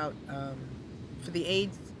things about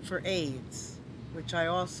for AIDS, which I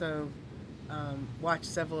also watched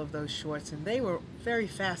several of those shorts, and they were very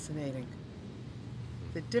fascinating.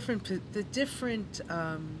 The different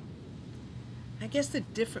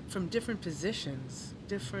from different positions,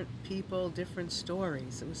 different people, different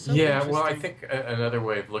stories. It was so Yeah, well, I interesting. think another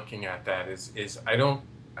way of looking at that is I don't,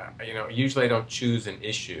 usually I don't choose an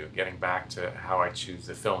issue. Getting back to how I choose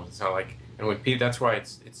the films, it's not like, and when people, that's why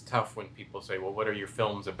it's tough when people say, well, what are your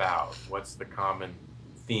films about? What's the common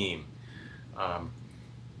theme? Um,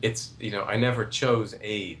 I never chose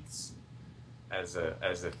AIDS as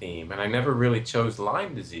a theme, and I never really chose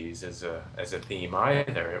Lyme disease as a theme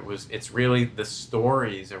either. It's really the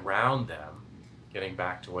stories around them. Getting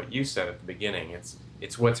back to what you said at the beginning,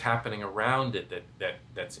 it's what's happening around it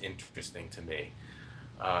that's interesting to me.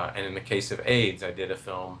 And in the case of AIDS, I did a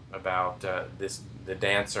film about the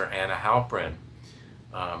dancer Anna Halprin,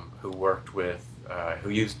 who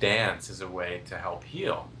used dance as a way to help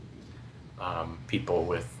heal people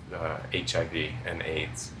with HIV and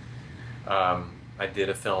AIDS. I did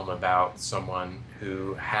a film about someone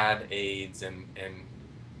who had AIDS and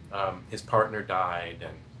his partner died,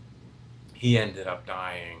 and he ended up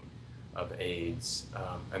dying of AIDS.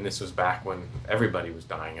 And this was back when everybody was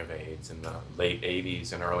dying of AIDS in the late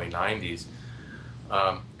 80s and early 90s.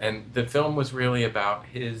 And the film was really about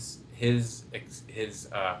his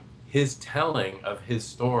telling of his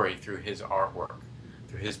story through his artwork,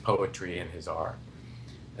 through his poetry and his art.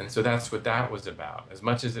 And so that's what that was about. As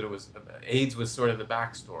much as AIDS was sort of the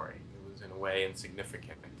backstory. It was in a way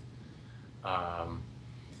insignificant. I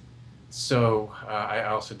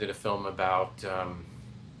also did a film about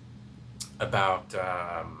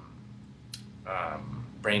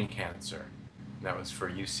brain cancer. And that was for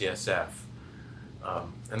UCSF.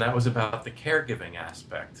 And that was about the caregiving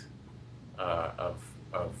aspect of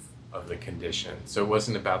the condition. So it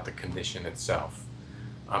wasn't about the condition itself.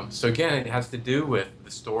 So again, it has to do with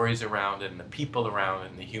the stories around it and the people around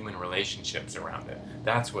it and the human relationships around it.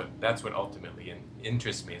 That's what ultimately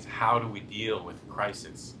interests me, is how do we deal with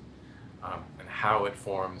crisis, and how it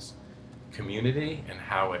forms community and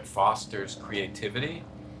how it fosters creativity,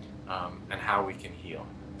 and how we can heal.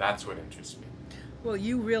 That's what interests me. Well,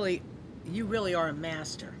 you really are a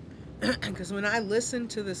master, because when I listened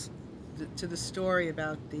to the story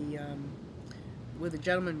about where the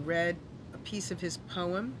gentleman read a piece of his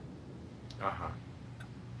poem, Uh-huh.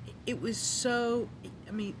 it was so,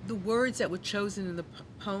 I mean, the words that were chosen in the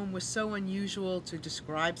poem were so unusual to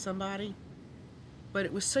describe somebody, but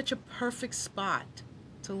it was such a perfect spot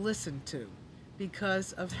to listen to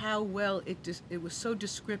because of how well it was so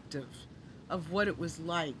descriptive of what it was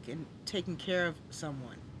like and taking care of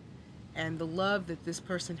someone and the love that this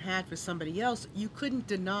person had for somebody else. You couldn't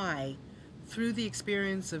deny through the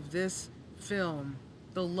experience of this film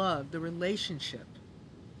the love, the relationship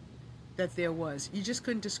that there was. You just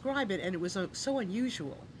couldn't describe it, and it was so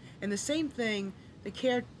unusual. And the same thing, the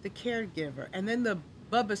caregiver, and then the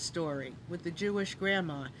Bubba story with the Jewish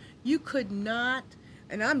grandma. You could not,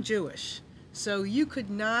 and I'm Jewish, so you could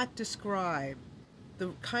not describe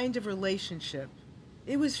the kind of relationship.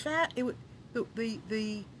 It was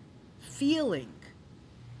the feeling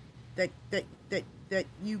that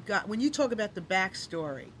you got when you talk about the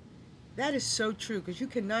backstory. That is so true, because you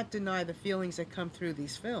cannot deny the feelings that come through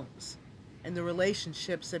these films and the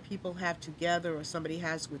relationships that people have together or somebody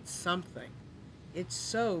has with something.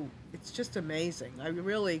 It's just amazing. I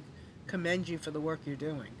really commend you for the work you're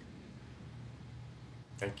doing.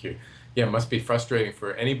 Thank you. Yeah, it must be frustrating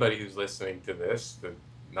for anybody who's listening to this to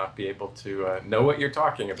not be able to know what you're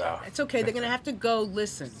talking about. It's okay. They're going to have to go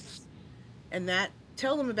listen. And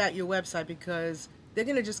tell them about your website, because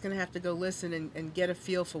they're just going to have to go listen and get a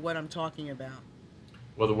feel for what I'm talking about.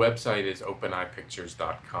 Well, the website is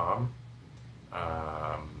openeyepictures.com.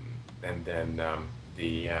 And then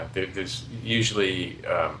there's usually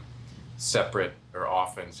separate or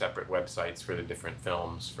often separate websites for the different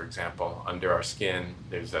films. For example, Under Our Skin,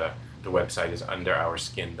 the website is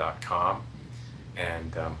underourskin.com,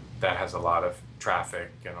 and that has a lot of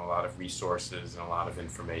traffic and a lot of resources and a lot of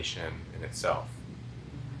information in itself.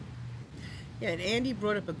 Yeah, and Andy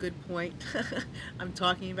brought up a good point. I'm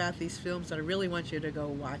talking about these films, and I really want you to go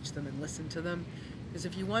watch them and listen to them, because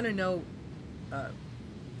if you want to know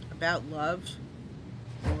about love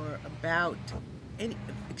or about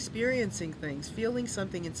experiencing things, feeling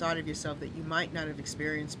something inside of yourself that you might not have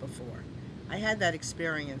experienced before. I had that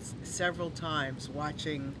experience several times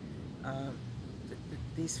watching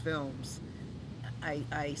these films.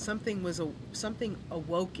 Something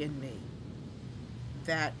awoke in me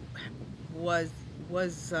that was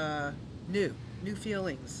new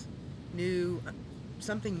feelings,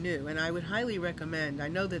 something new, and I would highly recommend. I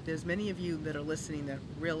know that there's many of you that are listening that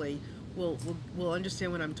really will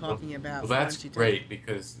understand what I'm Well, talking about that's once you tell. great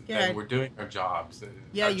because Yeah, then we're doing our jobs.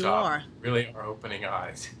 yeah, Our you jobs are. really are opening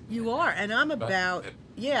eyes. You are, and I'm But about,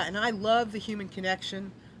 yeah, and I love the human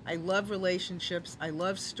connection. I love relationships. I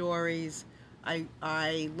love stories.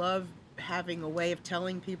 I love having a way of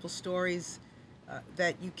telling people stories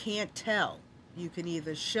that you can't tell. You can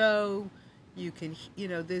either show, you can,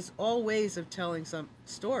 there's all ways of telling some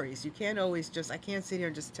stories. You can't always just, I can't sit here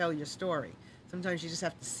and just tell your story. Sometimes you just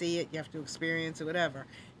have to see it, you have to experience it, whatever.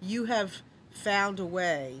 You have found a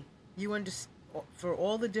way. You understand for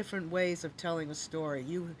all the different ways of telling a story.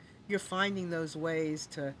 You're finding those ways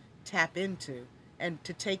to tap into and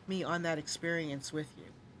to take me on that experience with you.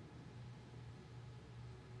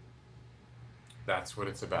 that's what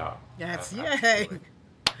it's about. That's yay. Absolutely.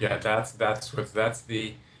 Yeah,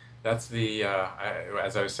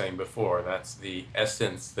 as I was saying before, that's the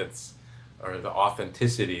essence that's or the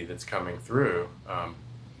authenticity that's coming through.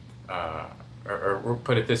 Uh, or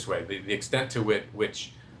put it this way, the extent to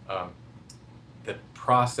which um, the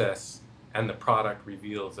process and the product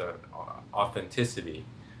reveals a authenticity,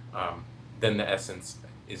 um, then the essence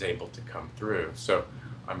is able to come through. So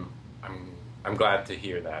I'm I'm I'm glad to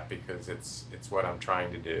hear that because it's what I'm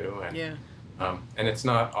trying to do, Yeah. and it's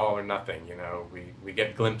not all or nothing. You know, we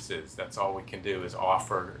get glimpses. That's all we can do is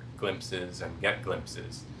offer glimpses and get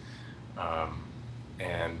glimpses. Um,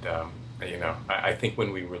 and I think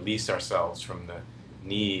when we release ourselves from the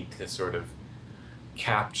need to sort of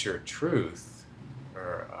capture truth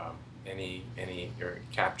or any or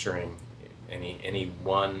capturing any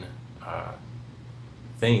one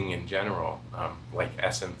thing in general, like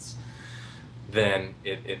essence, then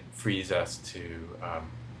it frees us to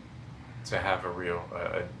have a real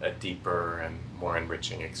a deeper and more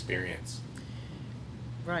enriching experience.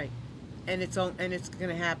 Right. And it's going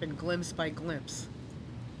to happen glimpse by glimpse.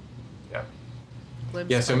 Yeah.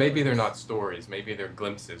 Glimpse Yeah, so by maybe they're glimpse. not stories, maybe they're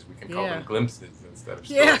glimpses. We can call them Yeah. glimpses instead of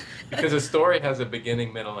Yeah. stories. Because a story has a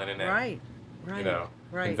beginning, middle, and an end, Right. you Right. know,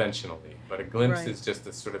 Right. conventionally. But a glimpse Right. is just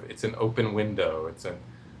a sort of, it's an open window, it's an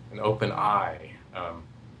open eye,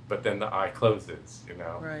 but then the eye closes,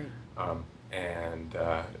 Right. and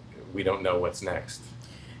we don't know what's next.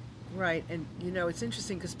 Right. And it's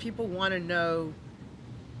interesting because people want to know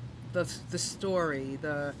the story,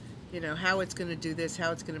 how it's going to do this,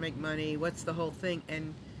 how it's going to make money, what's the whole thing.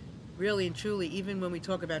 And really and truly, even when we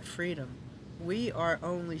talk about freedom, we are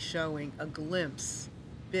only showing a glimpse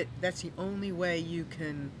bit. That's the only way you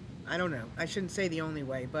can, I don't know, I shouldn't say the only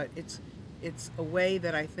way, but it's a way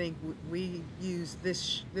that I think we use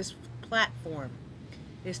this platform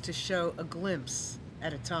is to show a glimpse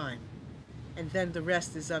at a time, and then the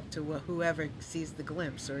rest is up to whoever sees the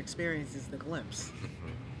glimpse or experiences the glimpse.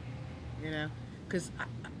 you know because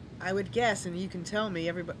I would guess, and you can tell me,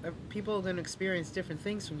 everybody, people are going to experience different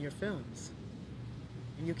things from your films,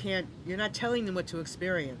 and you're not telling them what to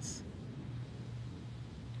experience.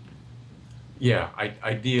 Yeah,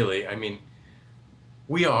 ideally, I mean,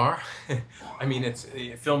 we are. I mean, it's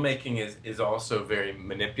filmmaking is also a very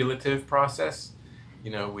manipulative process.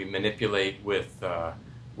 You know, we manipulate with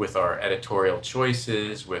our editorial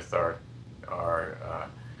choices, with our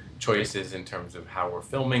choices in terms of how we're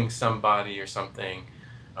filming somebody or something,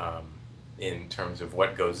 um, in terms of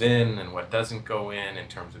what goes in and what doesn't go in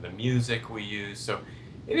terms of the music we use. So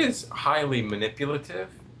it is highly manipulative,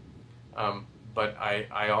 um, but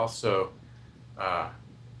I also uh,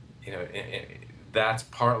 that's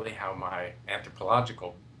partly how my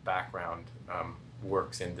anthropological background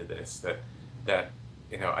works into this. That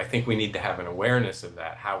I think we need to have an awareness of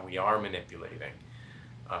that, how we are manipulating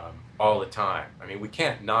all the time. I mean, we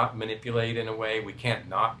can't not manipulate in a way. We can't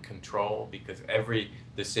not control because every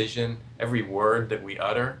decision, every word that we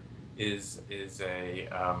utter is a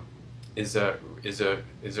is a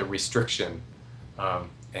restriction,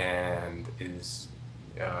 and is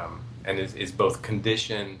both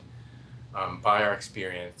conditioned by our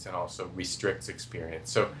experience and also restricts experience.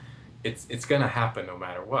 So it's going to happen no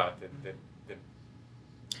matter what. The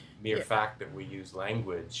mere Yeah. fact that we use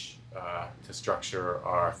language to structure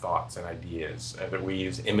our thoughts and ideas, that we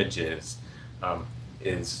use images,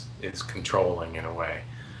 is controlling in a way.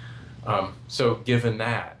 So given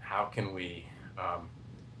that, how can we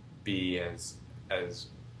be as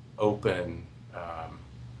open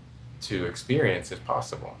to experience as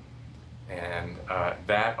possible? And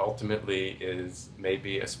that ultimately is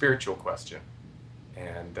maybe a spiritual question.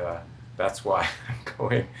 And that's why I'm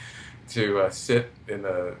going to sit in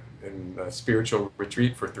a spiritual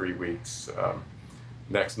retreat for 3 weeks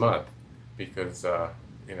next month, because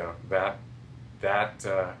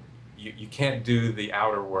you can't do the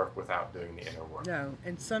outer work without doing the inner work. No,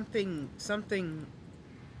 and something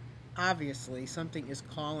obviously something is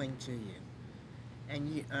calling to you,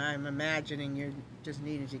 and I'm imagining you're just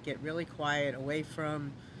needing to get really quiet, away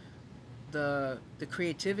from the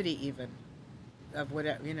creativity even of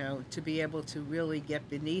whatever, to be able to really get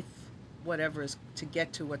beneath whatever is, to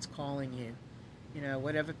get to what's calling you,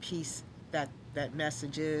 whatever piece that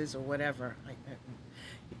message is, or whatever.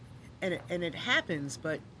 And it happens,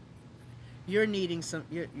 but you're needing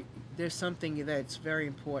there's something that's very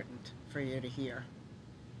important for you to hear,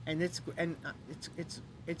 and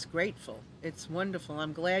it's grateful. It's wonderful.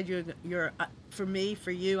 I'm glad you're for me,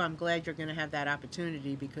 for you. I'm glad you're going to have that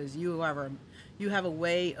opportunity, because you have a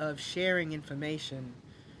way of sharing information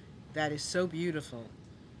that is so beautiful,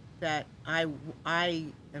 that I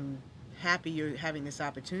am happy you're having this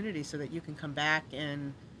opportunity, so that you can come back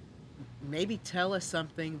and maybe tell us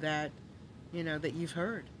something that that you've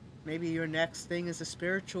heard. Maybe your next thing is a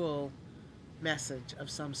spiritual message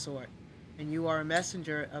of some sort, and you are a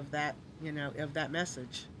messenger of that, of that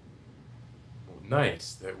message.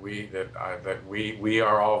 Nice that we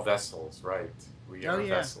are all vessels, right? We Oh are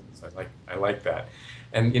yeah. vessels. I like that,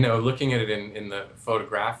 and looking at it in the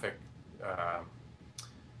photographic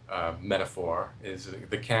metaphor, is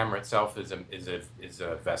the camera itself is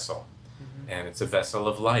a vessel, Hmm. and it's a vessel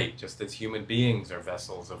of light, just as human beings are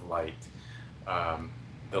vessels of light. Um,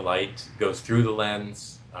 the light goes through the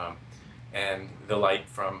lens, and the light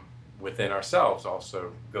from within ourselves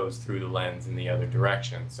also goes through the lens in the other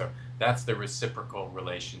direction. So that's the reciprocal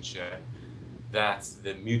relationship. That's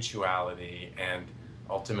the mutuality, and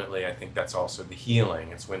ultimately, I think that's also the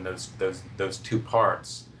healing. It's when those two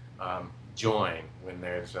parts join, when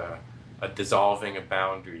there's a dissolving of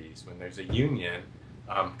boundaries, when there's a union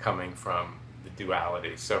coming from the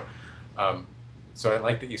duality. Um, so I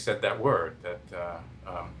like that you said that word.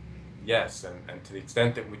 Yes, and to the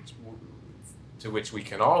extent to which we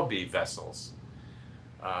can all be vessels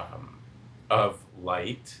um, of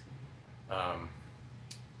light, um,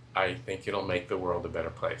 I think it'll make the world a better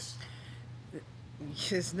place.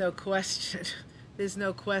 There's no question. There's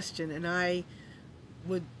no question. And I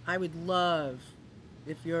would love,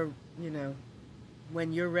 if you're,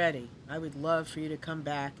 when you're ready, I would love for you to come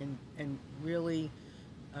back and really,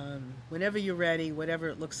 whenever you're ready, whatever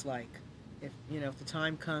it looks like, if the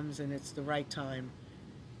time comes and it's the right time,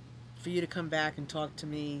 for you to come back and talk to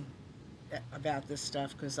me about this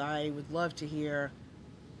stuff, because I would love to hear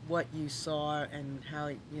what you saw, and how,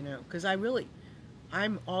 because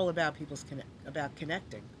I'm all about about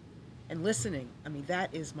connecting and listening. I mean,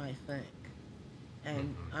 that is my thing,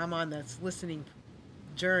 and Mhm. I'm on this listening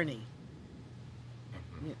journey.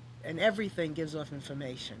 Mhm. And everything gives off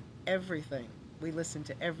information. Everything. We listen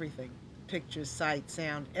to everything: pictures, sight,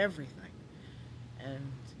 sound, everything.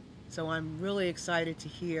 And so I'm really excited to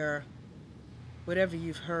hear whatever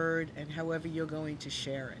you've heard, and however you're going to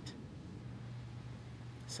share it.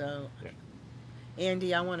 So, Yeah.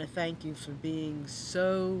 Andy, I want to thank you for being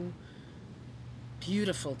so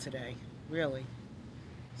beautiful today. Really,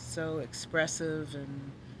 so expressive,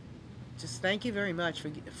 and just thank you very much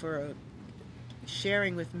for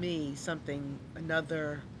sharing with me something,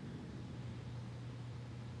 another,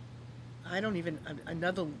 I don't even,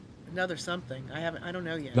 another something. I don't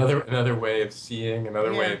know yet. Another way of seeing,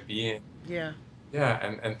 another way Yeah, of being. yeah.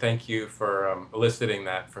 Yeah, and thank you for eliciting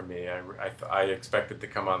that for me. I expected to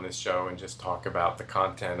come on this show and just talk about the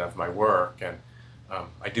content of my work, and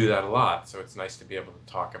I do that a lot. So it's nice to be able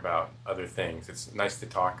to talk about other things. It's nice to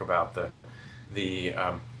talk about the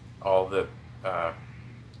all the uh,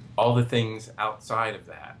 all the things outside of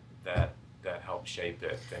that help shape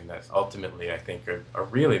it, and that ultimately I think are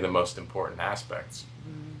really the most important aspects.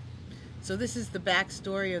 Mm. So this is the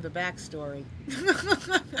backstory of the backstory.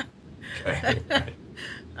 Okay, right.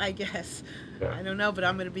 I guess. Yeah. I don't know, but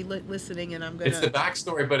I'm going to be listening, and I'm going It's the to.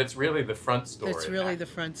 backstory, but it's really the front It's story. really the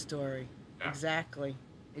front story. Yeah. Exactly.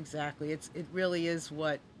 Exactly. It really is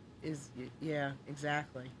what is. Yeah.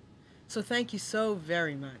 Exactly. So thank you so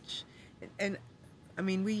very much. And I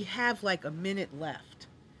mean, we have like a minute left.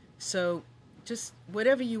 So just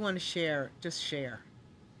whatever you want to share, just share.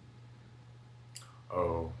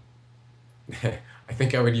 Oh, I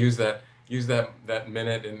think I would use that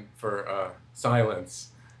minute in for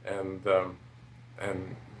silence, and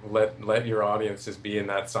and let your audiences be in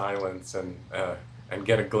that silence, and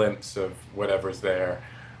get a glimpse of whatever's there.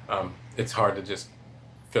 It's hard to just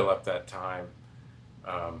fill up that time.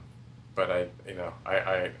 Um, but I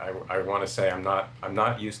want to say I'm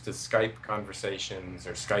not used to Skype conversations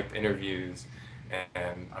or Skype interviews,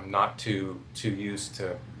 and I'm not too used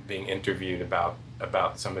to being interviewed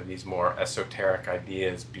about some of these more esoteric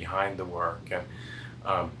ideas behind the work,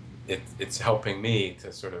 and it's helping me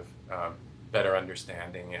to sort of better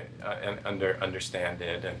understanding it and understand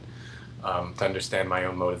it, and to understand my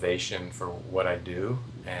own motivation for what I do.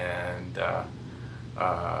 And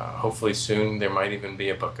hopefully soon there might even be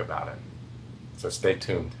a book about it. So stay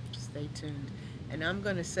tuned. Stay tuned. And I'm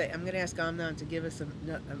going to ask Amnon to give us a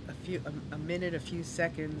minute, a few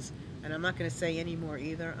seconds, and I'm not going to say any more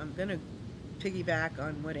either. I'm going to piggyback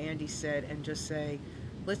on what Andy said and just say,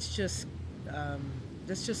 let's just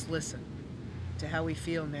listen to how we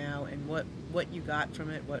feel now and what you got from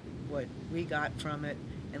it, what we got from it,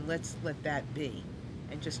 and let's let that be,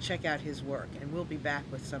 and just check out his work. And we'll be back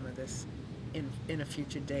with some of this in a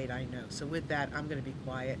future date, I know. So with that, I'm going to be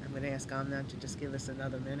quiet. I'm going to ask Amnon to just give us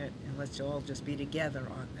another minute, and let's all just be together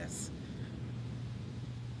on this.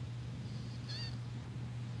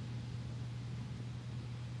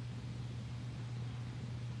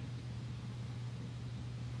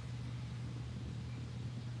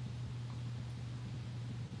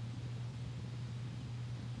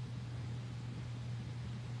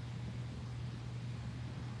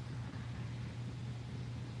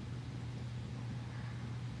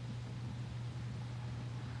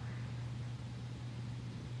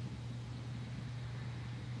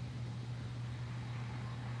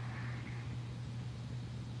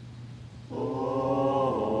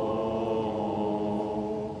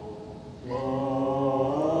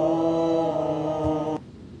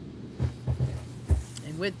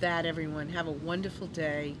 With that, everyone, have a wonderful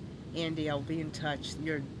day. Andy, I'll be in touch.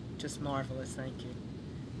 You're just marvelous. Thank you.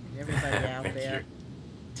 And everybody out Thank there, you.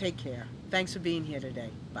 Take care. Thanks for being here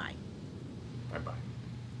today. Bye. Bye-bye.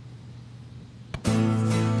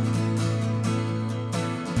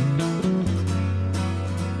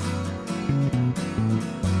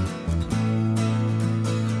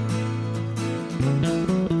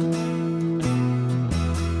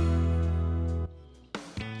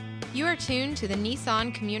 You are tuned to the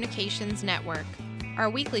Nissan Communications Network. Our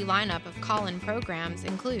weekly lineup of call-in programs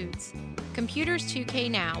includes Computers 2K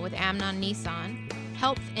Now with Amnon Nissan,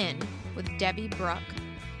 Health In with Debbie Bruck,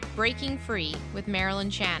 Breaking Free with Marilyn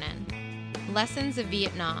Shannon, Lessons of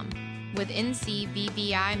Vietnam with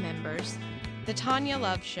NCVVI members, The Tanya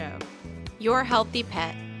Love Show, Your Healthy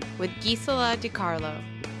Pet with Gisela DiCarlo.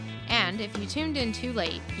 And if you tuned in too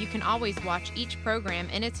late, you can always watch each program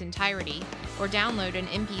in its entirety or download an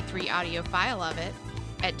MP3 audio file of it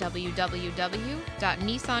at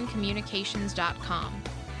www.nissancommunications.com.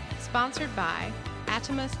 Sponsored by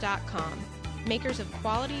Atomus.com, makers of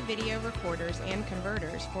quality video recorders and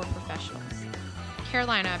converters for professionals,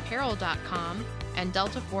 CarolinaApparel.com, and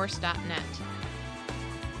DeltaForce.net.